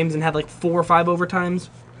 7 games and had like 4 or 5 overtimes.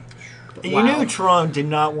 You Wow. knew Toronto did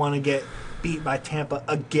not want to get beat by Tampa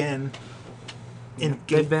again.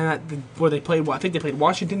 They've been at where they played. I think they played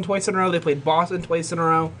Washington twice in a row. They played Boston twice in a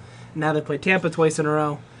row. Now they played Tampa twice in a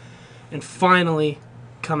row, and finally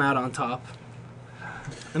come out on top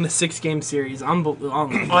in the 6-game series.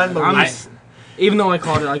 Unbelievable. Even though I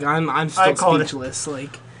called it, like I'm still called it. speechless.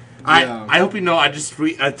 Like Yeah. I hope you know. I just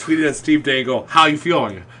tweeted at Steve Dangle, "How you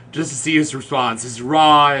feeling?" Just to see his response, his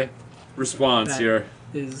raw response That- here.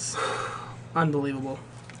 is unbelievable.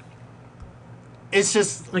 It's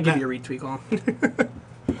just. I'll give you a retweet, Colin.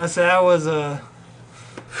 I said that was a.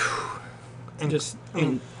 Just I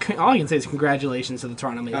mean, all I can say is congratulations to the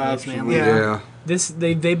Toronto Maple Leafs, man. Like, Yeah.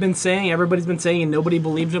 they've been saying, everybody's been saying, and nobody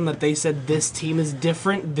believed them that they said this team is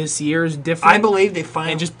different, this year is different. I believe they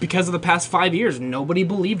finally. And just because of the past 5 years, nobody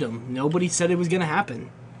believed them. Nobody said it was going to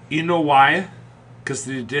happen. You know why? Because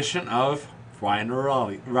the addition of Ryan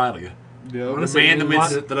O'Reilly, Yep. the Honestly, man, the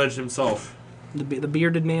what- myth, the legend himself. The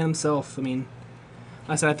bearded man himself. I mean,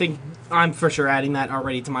 I think I'm for sure adding that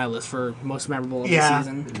already to my list for most memorable of Yeah. the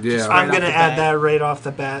season. Yeah. Just I'm right gonna off the add bat. that right off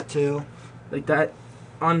the bat too. Like that,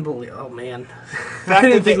 unbelievable. Oh man, The I fact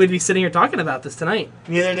didn't that think we'd be sitting here talking about this tonight.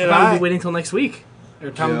 neither did I would I. be waiting until next week. Or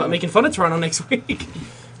talking Yeah. about making fun of Toronto next week.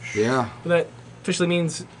 Yeah. But that officially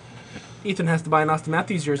means Ethan has to buy an Austin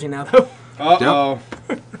Matthews jersey now, though. Uh-oh.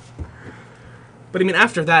 But I mean,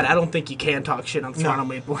 after that, I don't think you can talk shit on the Toronto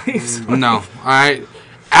Maple Leafs. No.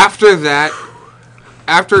 After that,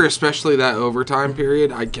 after especially that overtime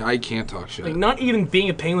period, I can't talk shit. Like, not even being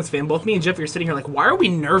a Penguins fan, both me and Jeff are sitting here like, why are we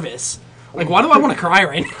nervous? Like, why do I want to cry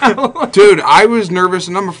right now? Dude, I was nervous,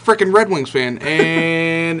 and I'm a freaking Red Wings fan.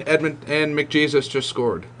 And McJesus just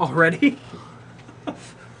scored. Already?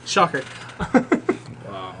 Shocker.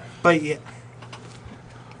 But yeah,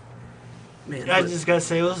 Man, I just gotta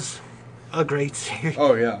say it was a great series.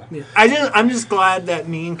 Oh yeah. I'm just glad that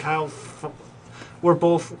me and Kyle were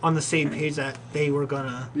both on the same page that they were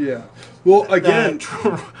gonna. Yeah. Well, again,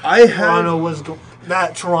 that I Toronto had was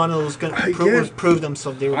Toronto was gonna Again, prove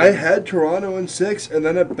themselves. They were. I had Toronto in 6, and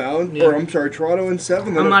then it bounced. Yeah. Or I'm sorry, Toronto in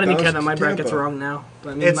 7. Then I'm it not even bounced kidding. My to bracket's Tampa. wrong now. I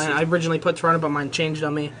mean, It's- I originally put Toronto, but mine changed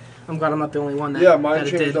on me. I'm glad I'm not the only one that. Yeah, mine that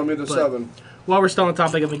it changed did. on me to But 7. While we're still on the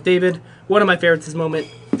topic of McDavid, one of my favorites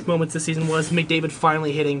moments this season was McDavid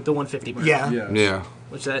finally hitting the 150 mark. Yeah. Yes. Yeah.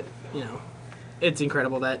 Which it's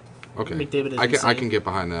incredible that Okay. McDavid is I insane. can get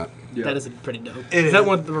behind that. Yeah. That is pretty dope. It Is that is.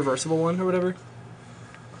 one the reversible one or whatever?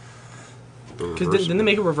 The Because reverse- didn't they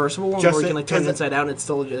make a reversible one where Justin- you can like turn it 'cause- inside out and it's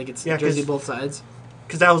still like it's Yeah, 'cause- jersey both sides?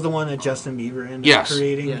 Because that was the one that Justin Bieber ended Yes. up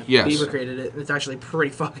creating. Yeah, Yes. Bieber created it. It's actually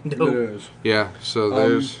pretty fucking It dope. is. Yeah, so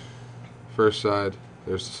there's first side,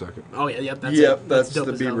 there's the second. Oh yeah, yep, that's Yep, it. that's dope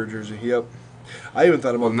the as hell. Bieber jersey. Yep. I even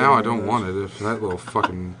thought about. Well, now I getting don't one of want it if that little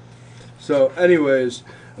fucking... So, anyways,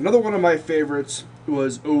 another one of my favorites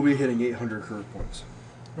was Ovi hitting 800 career points.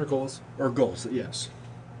 Or goals. Or goals, yes.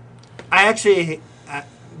 I actually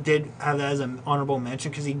did have that as an honorable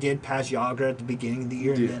mention because he did pass Yager at the beginning of the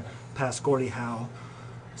year Yeah. and then pass Gordie Howe.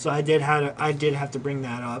 So I did have to bring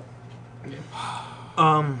that up.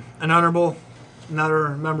 Another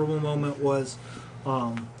memorable moment was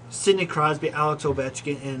Sidney Crosby, Alex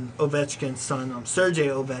Ovechkin, and Ovechkin's son, Sergei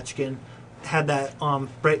Ovechkin, had that on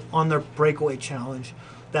their breakaway challenge.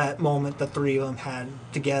 That moment the three of them had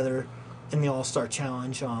together in the All-Star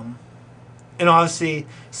Challenge. And obviously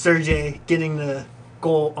Sergei getting the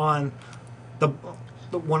goal on the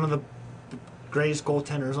one of the greatest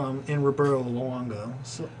goaltenders in Roberto Luongo.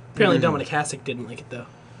 So Apparently Dominic Hasek didn't like it though.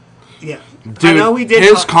 yeah, Dude, I know we did.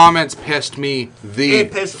 his comments pissed me the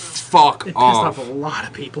It pissed- fuck It pissed off. off a lot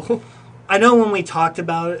of people. I know when we talked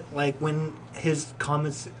about it, like when his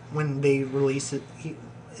comments, when they released it,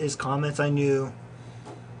 his comments, I knew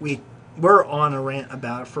we were on a rant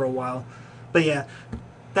about it for a while. But yeah,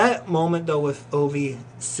 that moment though with Ovi,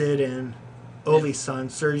 Sid, and Ovi's son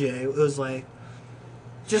Sergey, it was like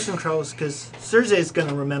just incredible because Sergey's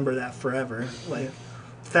gonna remember that forever. Like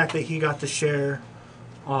the fact that he got to share,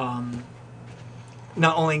 not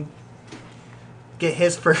only get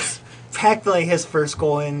his first, technically his first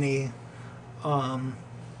goal in the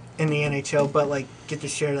NHL, but like get to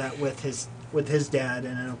share that with his dad,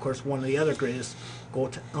 and then of course one of the other greatest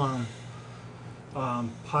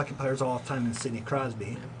hockey players of all time in Sidney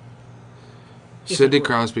Crosby. Sidney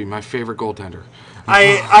Crosby, my favorite goaltender.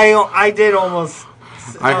 I did almost.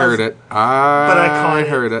 I heard it. I caught I it.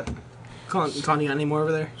 heard it. Con, you got any more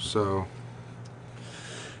over there? So,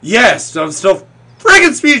 Yes, I'm still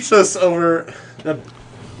friggin' speechless over the.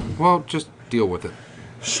 well, just deal with it.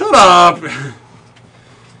 Shut up!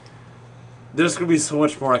 There's gonna be so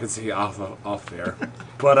much more I can say off air,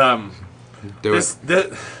 but Do this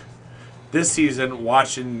it. this season,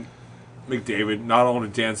 watching McDavid not only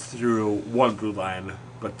dance through one blue line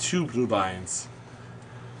but two blue lines,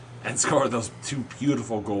 and score those two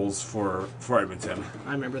beautiful goals for Edmonton.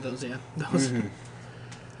 I remember those. Yeah, those.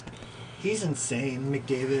 He's insane,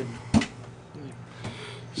 McDavid.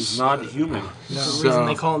 He's not human. That's the reason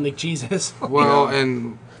they call him McJesus. Well,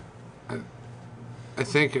 and I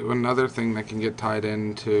think another thing that can get tied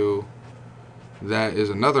into that is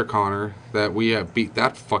another Connor that we have beat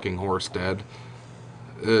that fucking horse dead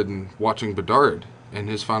in watching Bedard in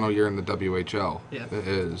his final year in the WHL. Yeah.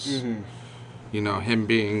 Is, you know, him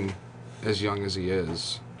being as young as he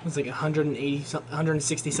is. It's like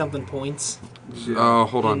 160 something points. Oh,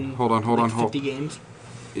 hold in, on. 50 games.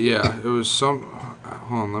 Yeah, it was some.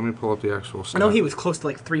 Hold on, let me pull up the actual I stat. know he was close to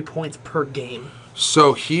like 3 points per game.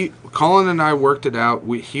 So Colin and I worked it out.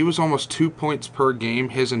 He was almost 2 points per game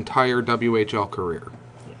his entire WHL career,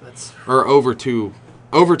 Yeah, that's or over 2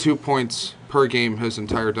 points per game his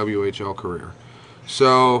entire WHL career.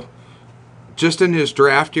 So, just in his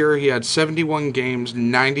draft year, he had 71 games,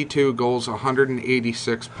 92 goals,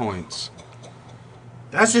 186 points.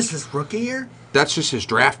 That's just his rookie year. That's just his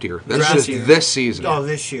draft year. That's Draft just year. this season. Oh,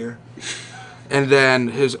 this year. And then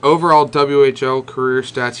his overall WHL career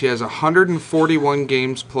stats, he has 141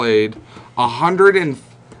 games played, 100 and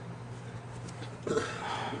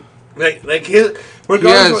Like his.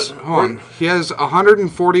 he has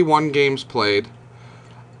 141 games played,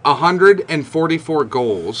 144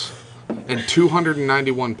 goals, and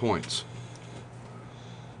 291 points.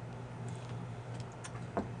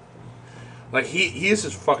 Like, he is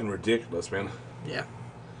just fucking ridiculous, man. Yeah.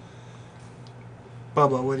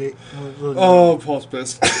 Bubba, what Oh, Paul's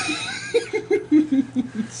pissed.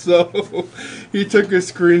 So, he took a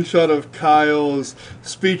screenshot of Kyle's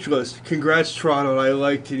speechless. Congrats, Toronto. I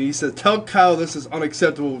liked it. He said, tell Kyle this is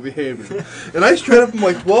unacceptable behavior. And I straight up am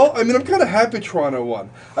like, well, I mean, I'm kind of happy Toronto won.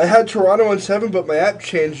 I had Toronto on 7, but my app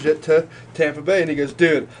changed it to Tampa Bay. And he goes,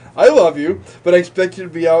 dude, I love you, but I expect you to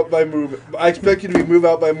be out by I expect you to be moved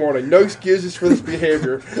out by morning. No excuses for this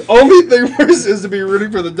behavior. Only thing worse is to be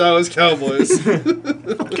rooting for the Dallas Cowboys.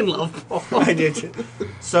 Fucking love Paul. I did too.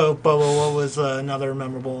 So, Bubba, what was another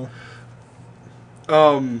memorable?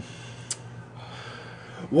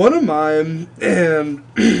 One of mine, and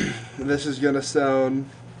this is gonna sound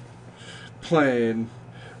plain,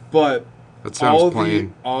 but That sounds all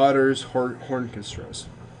plain. the Otters Hornchestras.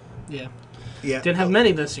 Yeah. Yeah. Didn't have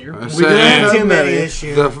many this year. I We said, didn't have too Have many many. this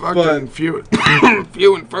year. the fucking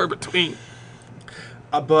few and far between.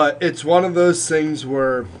 But it's one of those things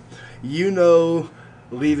where,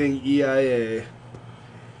 leaving EIA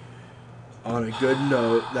on a good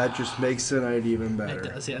note, that just makes the night even better.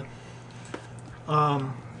 It does, yeah.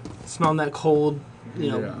 Smelling that cold,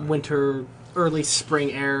 Yeah. winter, early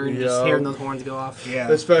spring air, and just Yeah. hearing those horns go off. Yeah.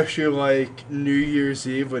 Especially like New Year's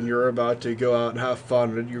Eve when you're about to go out and have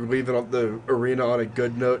fun and you're leaving up the arena on a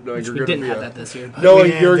good note, knowing Which you're we going to didn't be have that this year. knowing We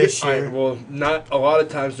didn't you're this I- year. well, not a lot of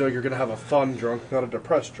times knowing you're going to have a fun drunk, not a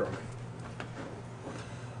depressed drunk.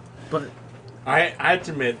 But I have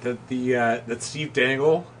to admit that that Steve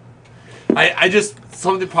Dangle, I just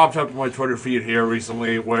something popped up on my Twitter feed here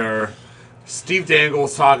recently where Steve Dangle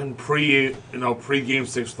was talking pre Game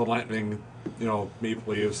 6 with the Lightning,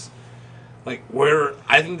 Maple Leafs, like where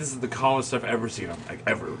I think this is the calmest I've ever seen him,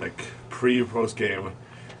 like pre or post game.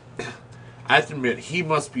 I have to admit he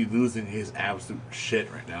must be losing his absolute shit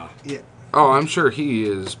right now. Yeah. Oh, I'm sure he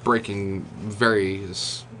is breaking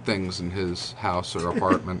various things in his house or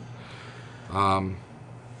apartment.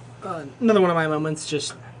 another one of my moments,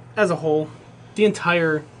 just as a whole,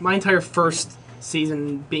 my entire first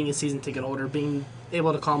season being a season ticket holder, being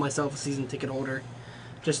able to call myself a season ticket holder,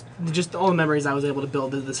 just all the memories I was able to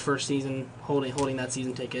build this first season holding that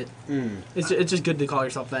season ticket. It's just good to call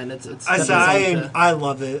yourself that. And it's I definitely said something to- I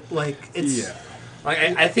love it. Like it's Yeah. Like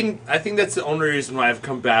I think that's the only reason why I've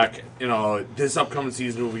come back. This upcoming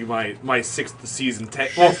season will be my sixth season.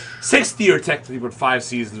 Sixth year technically, but 5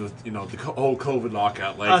 seasons with the whole COVID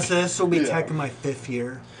lockout. Like so this will be Yeah. technically my 5th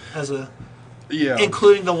year Yeah.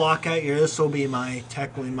 including the lockout year. This will be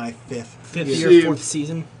technically my 5th. fifth Yeah. year, See, 4th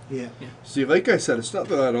season. Yeah. See, like I said, it's not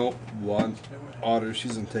that I don't want Otter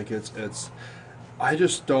season tickets. It's I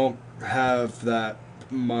just don't have that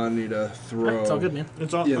money to throw. It's all good, man.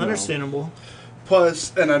 It's all You know. understandable.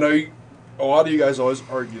 Plus, and I know a lot of you guys always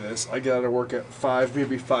argue this. I get out of work at 5,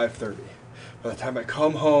 maybe 5:30. By the time I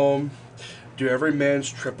come home, do every man's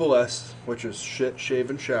triple S, which is shit, shave,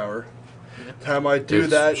 and shower. Time I do It's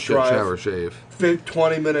that, shit, drive shower, shave.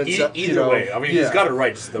 20 minutes. either way, I mean, he's got it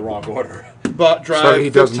right, just the wrong order. But drive So he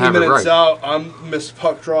doesn't 15 have it minutes right. out, I'm miss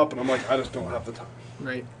puck drop, and I'm like, I just don't have the time.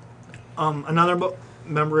 Right. Another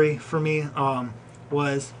memory for me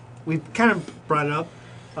was we kind of brought it up.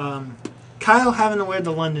 Kyle having to wear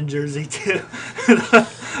the London jersey too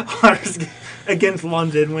against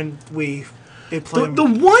London when they played. The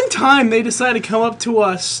one time they decided to come up to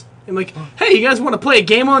us and like, hey, you guys want to play a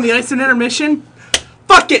game on the ice in intermission?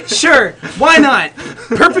 Fuck it, sure. Why not?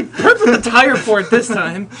 Perfect attire for it this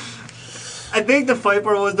time. I think the fight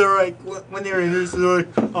part was they're like when they were introduced, they're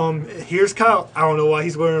like, here's Kyle. I don't know why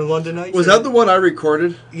he's wearing a London Knights. Was that the one I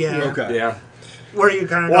recorded? Yeah. Okay. Yeah, Where you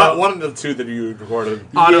kind of one of the two that you recorded.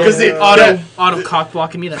 Auto cock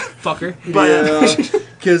blocking me, that fucker. But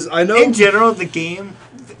Because I know. in general, the game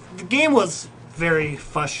was very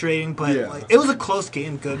frustrating, but Yeah. like, it was a close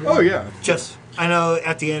game. Good one. Oh, yeah. Just I know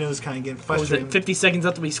at the end it was kind of getting What was frustrating. it 50 seconds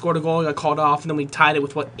after we scored a goal, got called off, and then we tied it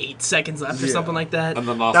with 8 seconds left or Yeah. something like that. And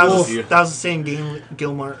then lost That both was, of you. that was the same game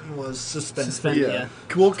Gilmartin was suspended. Suspended. Yeah.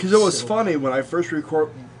 Yeah. Well, because it was funny when I first had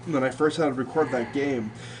to record that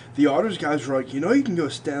game, the Otters guys were like, you can go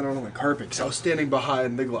stand out on the carpet, because I was standing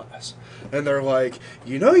behind the glass. And they're like,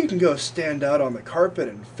 you can go stand out on the carpet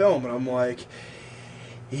and film. And I'm like,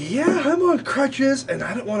 yeah, I'm on crutches, and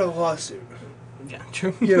I don't want a lawsuit. Yeah,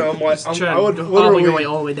 true. I'm like, I would hobble literally. your way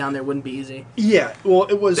all the way down there wouldn't be easy. Yeah, well,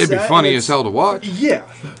 it was. It'd be that, funny and as it's- hell to watch. Yeah.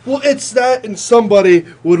 Well, it's that, and somebody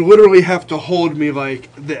would literally have to hold me like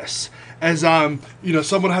this. As someone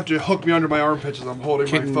would have to hook me under my armpits as I'm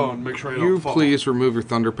holding my phone, make sure I don't You fall. please remove your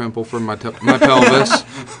thunder pimple from my pelvis.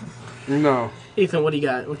 No. Ethan, what do you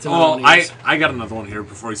got? What's another Well, one of yours? I got another one here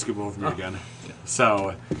before you skip over me again.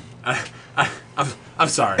 So, I'm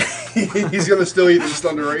sorry. He's gonna still eat his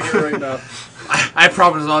thunder right here, right now. I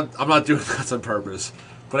promise I'm not doing that on purpose.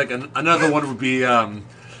 But like another one would be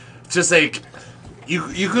just like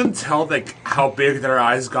you couldn't tell like how big their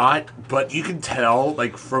eyes got, but you can tell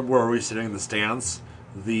like from where we're sitting in the stands,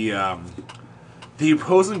 the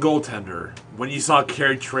opposing goaltender when you saw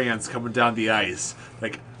Carey Trans coming down the ice,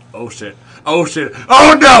 like oh shit, oh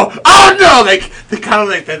no, like the kind of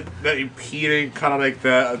like that impeding kind of like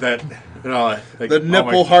that you know like The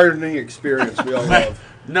nipple hardening experience we all love.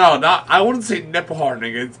 No, not. I wouldn't say nipple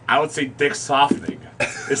hardening. I would say dick softening.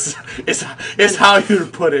 It's how you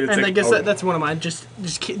would put it. It's And like, I guess oh, that's one of mine. Just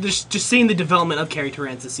seeing the development of Carey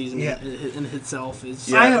Terrence this season Yeah. in itself is.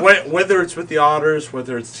 yeah. Whether it's with the Otters,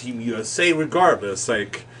 whether it's Team USA, regardless,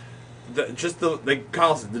 like like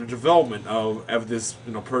Kyle said, the development of this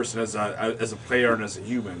person as a player and as a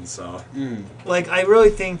human. So Like,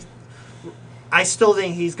 I still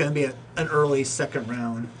think he's going to be an early second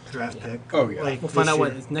round draft pick. Oh, yeah. Like, We'll find this out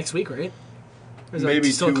year. what next week, right? Or is Maybe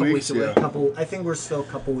that still 2 a couple weeks, away? yeah. I think we're still a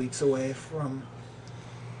couple weeks away from.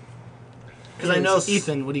 Because I Yes. know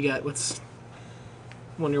Ethan, what do you got? What's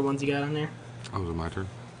one of your ones you got on there? Oh, was it my turn?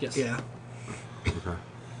 Yes. Yeah. Okay.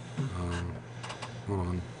 Hold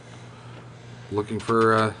on. Looking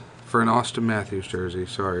for an Austin Matthews jersey.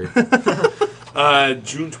 Sorry.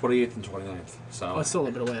 June 28th and 29th. So Oh, it's still a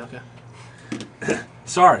little bit away. Okay.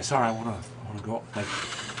 sorry. I wanna go. Like,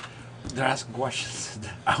 they're asking questions.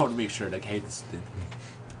 I want to make sure. Like, hey, this.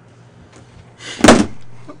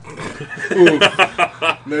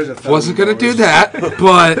 There's a Wasn't gonna do $1,000. that,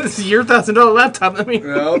 but This is your $1,000 laptop. I mean,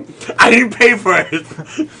 Nope. I didn't pay for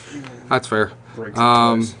it. that's fair. Breaks it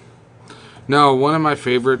twice. No, one of my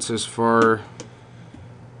favorites is for.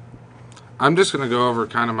 I'm just gonna go over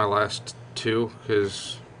kind of my last two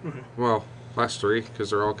because, well, last three because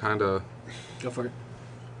they're all kind of go for it.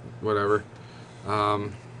 whatever.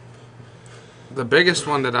 The biggest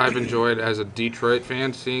one that I've enjoyed as a Detroit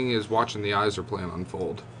fan seeing is watching the Iser plan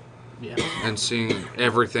unfold Yeah. and seeing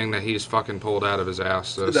everything that he's fucking pulled out of his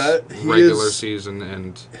ass this That he regular is- season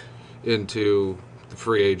and into the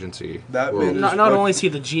free agency. That world. man is- Not only is he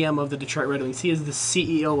the GM of the Detroit Red Wings, he is the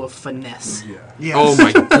CEO of Finesse. Yeah. Yes. Oh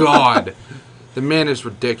my god, the man is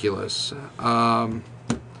ridiculous. And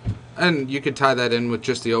you could tie that in with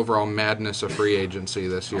just the overall madness of free agency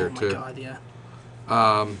this year Oh my too. god,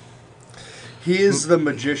 yeah. He is the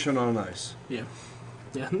magician on ice. Yeah.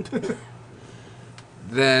 Yeah.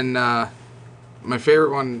 Then my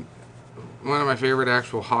favorite one of my favorite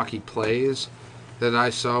actual hockey plays that I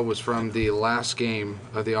saw was from the last game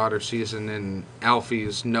of the Otter season in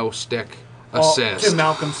Alfie's no stick assist. To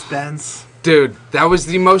Malcolm Spence. Dude, that was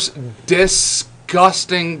the most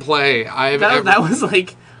disgusting play I've ever. that was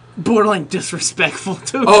like borderline disrespectful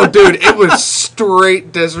too. Oh, dude, it was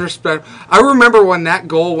straight disrespect. I remember when that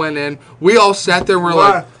goal went in, we all sat there and were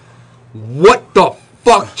like, what the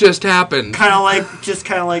fuck just happened? Kind of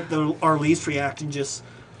like our least reaction just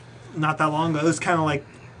not that long ago. It was kind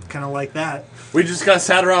of like that. We just got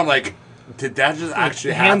sat around like, did that just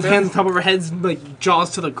actually hands happen? on top of our heads, like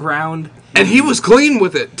jaws to the ground. And he was clean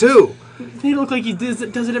with it, too. He looked like he does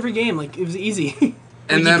it every game. Like it was easy.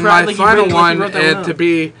 And Like, then he proud- my like he final wrote- like he one, wrote that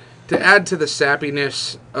one to add to the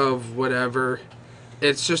sappiness of whatever,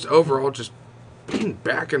 it's just overall just being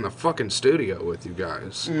back in the fucking studio with you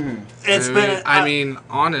guys. It's been. I mean,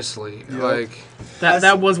 honestly, like,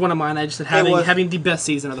 That was one of mine. I just said was- having the best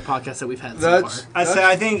season of the podcast that we've had so That's far.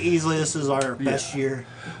 I think easily this is our best year.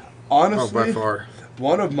 oh, honestly. by far.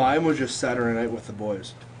 One of mine was just Saturday night with the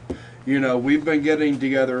boys. You know, we've been getting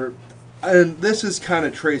together, and this is kind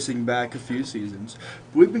of tracing back a few seasons.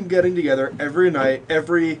 We've been getting together every night,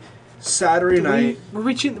 every Saturday night. We're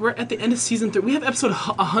at the end of season 3. We have episode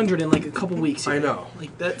 100 in like a couple weeks. I here. know.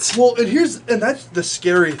 Like that's Well, and that's the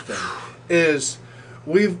scary thing, is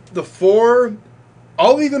the four,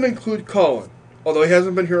 I'll even include Colin, although he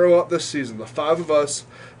hasn't been here a lot this season. The five of us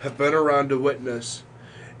have been around to witness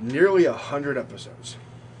nearly 100 episodes.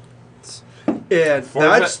 And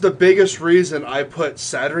that's the biggest reason I put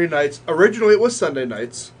Saturday nights. Originally, it was Sunday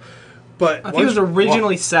nights, but I think it was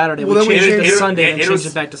originally Saturday. well, we then we changed it to changed it- Sunday and it changed was-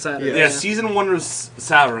 it back to Saturday. Yeah, season 1 was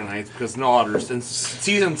Saturday nights because no Otters, and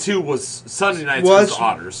season 2 was Sunday nights was because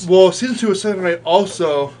Otters. well, season 2 was Sunday night.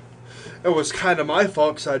 Also, it was kind of my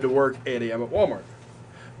fault because I had to work 8 a.m. at Walmart.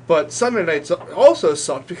 But Sunday nights also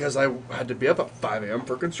sucked because I had to be up at 5 a.m.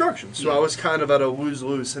 for construction. So I was kind of at a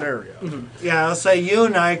lose-lose scenario. Yeah, I'll say you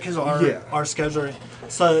and I because Yeah. our schedule,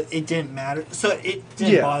 so it didn't matter. So it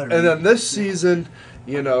didn't bother me. And then this season,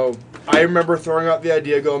 you know, I remember throwing out the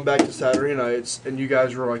idea going back to Saturday nights, and you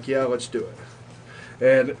guys were like, yeah, let's do it.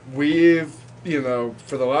 And we've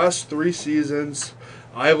for the last 3 seasons,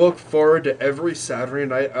 I look forward to every Saturday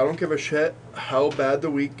night. I don't give a shit how bad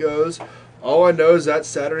the week goes. All I know is that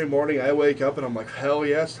Saturday morning I wake up and I'm like, hell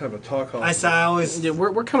yeah, it's time to talk hockey. I always Yeah,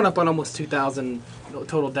 we're coming up on almost 2,000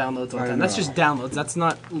 total downloads all the I time. That's know. just downloads. That's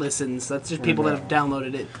not listens. That's just people that have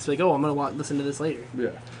downloaded it. It's like, oh, I'm gonna listen to this later, Yeah.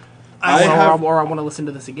 or I want to listen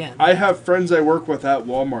to this again. I have friends I work with at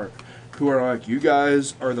Walmart who are like, you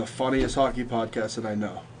guys are the funniest hockey podcast that I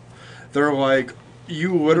know. They're like,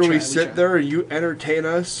 you literally we sit try. there and you entertain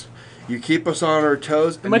us, you keep us on our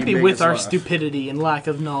toes. It might be with our stupid. stupidity and lack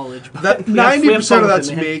of knowledge. But That we have 90% fun of with that's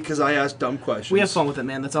it, man. me because I ask dumb questions. We have fun with it,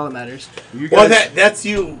 man. That's all that matters. You Well, guys, that's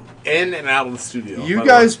you in and out of the studio. you by the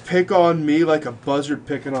guys way. pick on me like a buzzard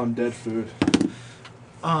picking on dead food.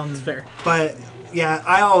 It's fair. But yeah,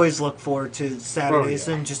 I always look forward to Saturdays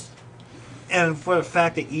Oh, yeah. and for the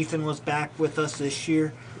fact that Ethan was back with us this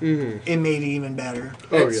year, it made it even better.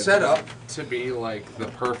 Oh, It's yeah. set up to be like the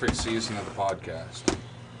perfect season of the podcast.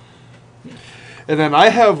 And then I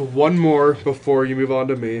have one more before you move on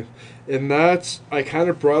to me, and that's, I kind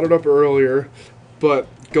of brought it up earlier, but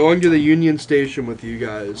going to the Union Station with you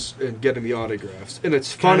guys and getting the autographs. And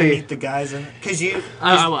it's Kinda funny. meet the guys in because you.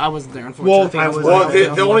 I wasn't there, unfortunately. Well, I think I was was- Well, I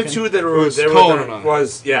the only working. two that It were was there Colin were and I.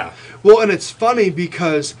 was Well, and it's funny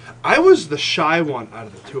because I was the shy one out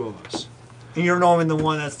of the two of us. And you're normally the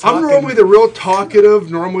one that's talking. I'm normally the real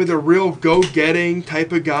talkative, normally the real go-getting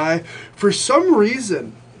type of guy. For some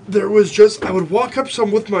reason, there was just, I would walk up to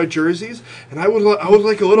someone with my jerseys, and I was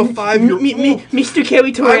like a little 5-year-old. Mr.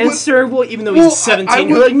 Kelly I would- Sir, well, even though Well, he's 17, I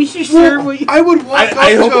you're would- like, Mr. Sir, Well, will you-" I would walk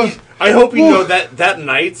I up hope to... I hope you Well- know that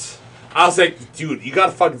night. I was like, dude, you got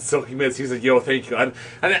a fucking silky mitts. He's like, yo, thank you. And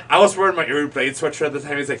I was wearing my Erie Blade sweatshirt at the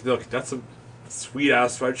time. He's like, look, that's a sweet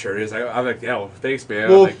ass sweatshirt. He's like, I'm like, yeah, well, thanks, man.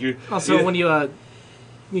 Well, I'm like, Also, when you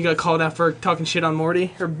got called out for talking shit on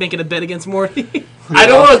Morty or making a bet against Morty. I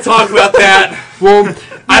don't want to talk about that. Well,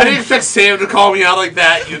 I didn't expect Sam to call me out like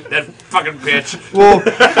that. That fucking bitch. well,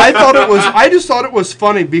 I just thought it was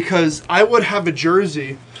funny because I would have a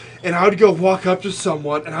jersey and I would go walk up to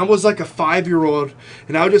someone and I was like a 5-year-old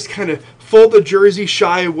and I would just kind of fold the jersey,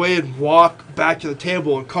 shy away and walk back to the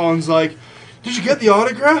table and Colin's like, did you get the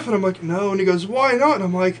autograph? And I'm like, no. And he goes, why not? And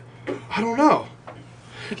I'm like, I don't know.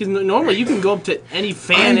 Because normally you can go up to any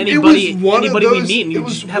fan, It anybody was one of we those- meet, and it you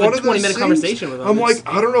was just have one a of those 20-minute things. conversation with them. I'm like,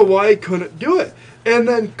 I don't know why I couldn't do it. And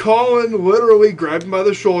then Colin literally grabbed me by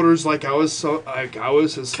the shoulders like I was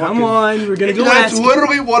his come fucking... on, we're gonna go That's ask.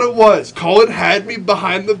 literally what it was. Colin had me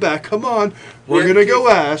behind the back. Come on, we're Yeah, gonna go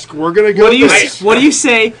ask. We're gonna go. What do you this. What do you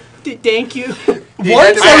say? Thank you.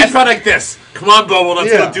 Once I felt like this. Come on, Bobo,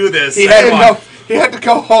 let's Yeah. go do this. He had, Come to on. go, he had to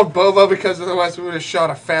go hold Bobo because otherwise we would have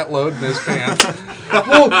shot a fat load in his pants.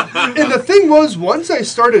 Well, and the thing was, once I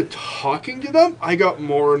started talking to them, I got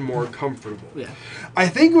more and more comfortable. Yeah. I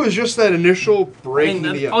think it was just that initial breaking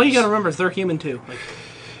And the ice. all you gotta remember is they're human too. Like,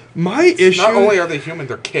 My issue. Not only are they human,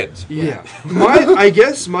 they're kids. Yeah. I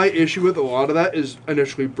guess my issue with a lot of that is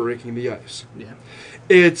initially breaking the ice. yeah.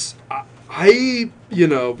 It's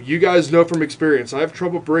you guys know from experience, I have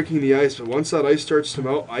trouble breaking the ice, but once that ice starts to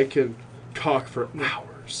melt, I can talk for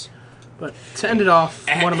hours. But to end it off,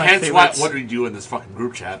 one of my Hence favorites. what we do in this fucking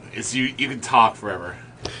group chat is you can talk forever.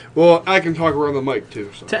 Well, I can talk around the mic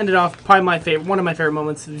too. So. To end it off, probably one of my favorite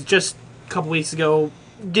moments was just a couple weeks ago,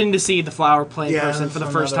 getting to see the Flower play in Yeah, person that's for the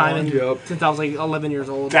first another time one. Yep. since I was like 11 years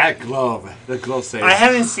old. That glove saves. I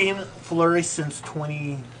haven't seen Fleury since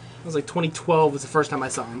 20. It was like 2012 was the first time I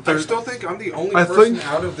saw him. I still think I'm the only I person think-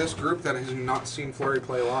 out of this group that has not seen Fleury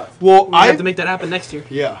play live. Well, We have to make that happen next year.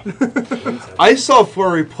 yeah. I saw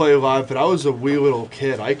Fleury play live, but I was a wee little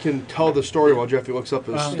kid. I can tell the story while Jeffy looks up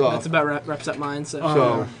his Yeah, stuff. that's about reps up mine. So,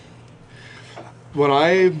 So, when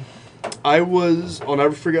I was, I'll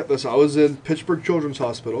never forget this. I was in Pittsburgh Children's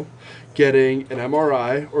Hospital getting an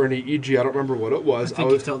MRI or an EEG. I don't remember what it was. I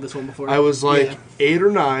think you've told this one before. I was like Yeah. 8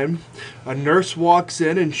 or 9. A nurse walks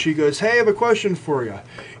in and she goes, "Hey, I have a question for you.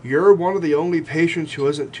 You're one of the only patients who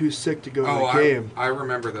isn't too sick to go to the game. I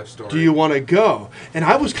remember that story. Do you want to go?" And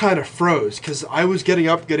I was kind of froze because I was getting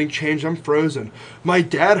up, getting changed. I'm frozen. My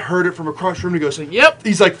dad heard it from across the room. He goes, Yep.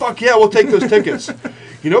 He's like, "Fuck yeah, we'll take those tickets."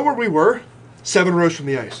 You know where we were? 7 rows from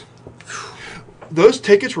the ice. Those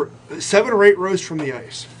tickets were 7 or 8 rows from the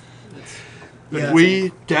ice. Yeah.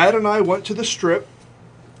 Dad and I went to the strip,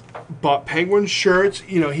 bought Penguin shirts.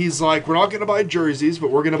 He's like, "We're not going to buy jerseys, but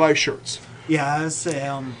we're going to buy shirts." Yeah, I say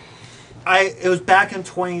it was back in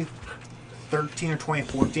 2013 or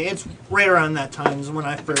 2014. It's right around that time is when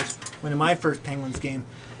in my first Penguins game.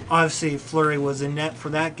 Obviously, Fleury was in net for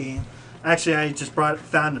that game. Actually, I just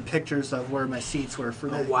found the pictures of where my seats were for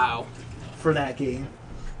Oh that wow. for that game.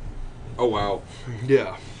 Oh wow,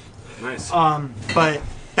 Yeah. nice. But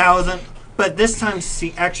that wasn't. But this time,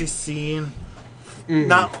 actually seeing,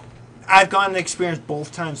 not. I've gotten to experience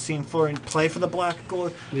both times seeing Florian play for the Black and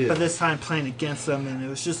Gold, Yeah. but this time playing against them, and it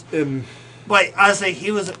was just. And, Like I say,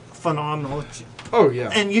 he was phenomenal. oh yeah.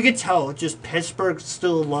 And you could tell, just Pittsburgh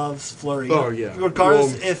still loves Fleury. Oh, yeah.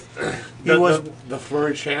 Regardless Well, if he was the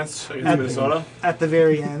Flurry chance against At- Minnesota. at the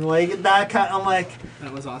very end. Like, that kind I'm like,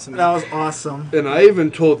 That was awesome. that was awesome. And I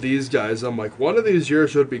even told these guys, I'm like, one of these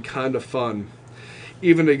years would be kind of fun.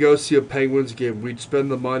 Even to go see a Penguins game, we'd spend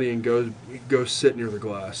the money and go sit near the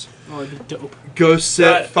glass. Oh, it'd be dope. Go sit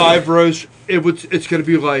That- 5 rows. It's gonna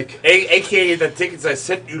be like, AKA the tickets I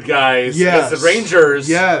sent you guys Yes. against the Rangers.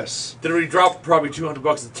 yes. Then we dropped probably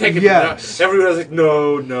 $200 a ticket. Yes. Everyone was like,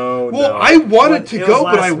 no, no, Well, no. I wanted to It go,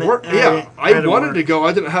 was but I last worked. minute. Yeah, I I had to wanted work. to go.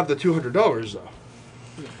 I didn't have the $200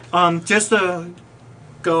 though. Just to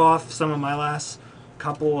go off some of my last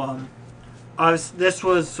couple, this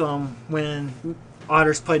was when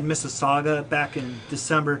Otters played Mississauga back in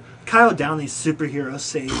December. Kyle Downey's superhero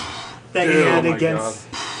save that he Dude, had oh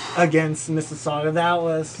my against Mississauga. That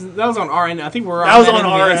was That was on our end. I think we were That was on end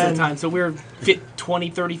of the our ice at end. the time, so we were 20,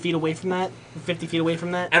 30 feet away from that, 50 feet away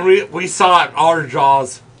from that. And we saw it, our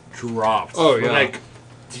jaws dropped. Oh, We're yeah. like,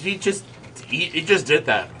 did he just, he just did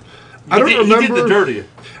that. I don't He did the remember- dirty.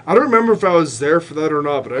 I don't remember if I was there for that or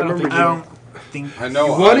not, but I remember. I don't think. I know.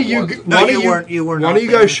 One I of you, wasn't. No, one you of you, weren't- you were one not of you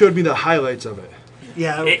there. guys showed me the highlights of it.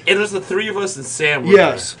 Yeah, It was the three of us and Sam. Were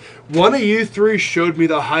Yes, one of you 3 showed me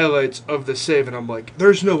the highlights of the save, and I'm like,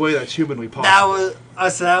 "There's no way that's humanly possible." that was. I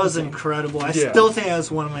said that was incredible. I Yeah. still think that was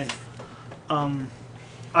one of my.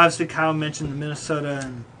 Obviously, Kyle mentioned the Minnesota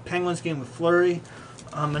and Penguins game with Fleury.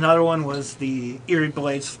 Another one was the Erie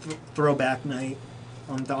Blades throwback night.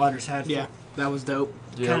 The Otters had. Yeah, that was dope.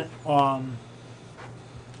 Kind of,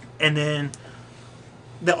 and then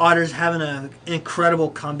the Otters having an incredible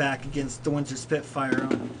comeback against the Windsor Spitfire.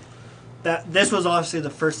 This was obviously the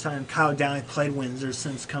first time Kyle Downey played Windsor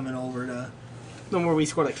since coming over to. The one where we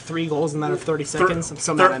scored like 3 goals in a matter of 30 seconds. I'm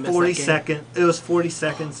so mad I missed 40 that game. second. It was 40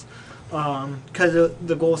 seconds. Because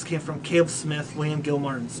the goals came from Caleb Smith, Liam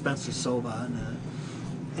Gilmore, and Spencer Soba,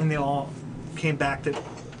 and they all came back to.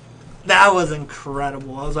 That was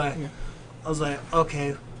incredible. I was like,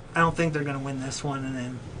 okay, I don't think they're gonna win this one, and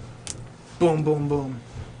then, boom, boom, boom.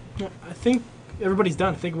 Yeah, I think everybody's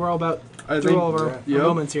done. I think we're all about I through think- all of our Yep.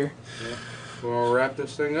 moments here. We'll wrap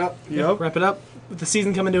this thing up. Yep. Wrap it up. With the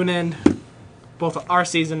season coming to an end, both our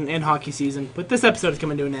season and hockey season. But this episode is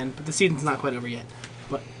coming to an end, but the season's not quite over yet.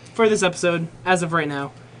 But for this episode, as of right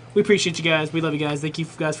now, we appreciate you guys. We love you guys. Thank you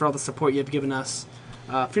guys for all the support you've given us.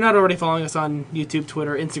 If you're not already following us on YouTube,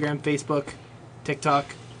 Twitter, Instagram, Facebook, TikTok,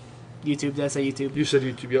 YouTube, did I say YouTube? You said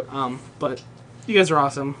YouTube. Yep. But you guys are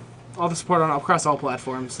awesome. All the support across all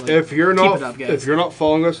platforms. Like, If you're keep not, it up, guys. if you're not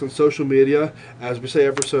following us on social media, as we say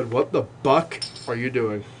every episode, what the buck are you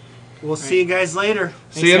doing? We'll see you guys later.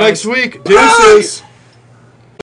 See you guys. next week. Deuces.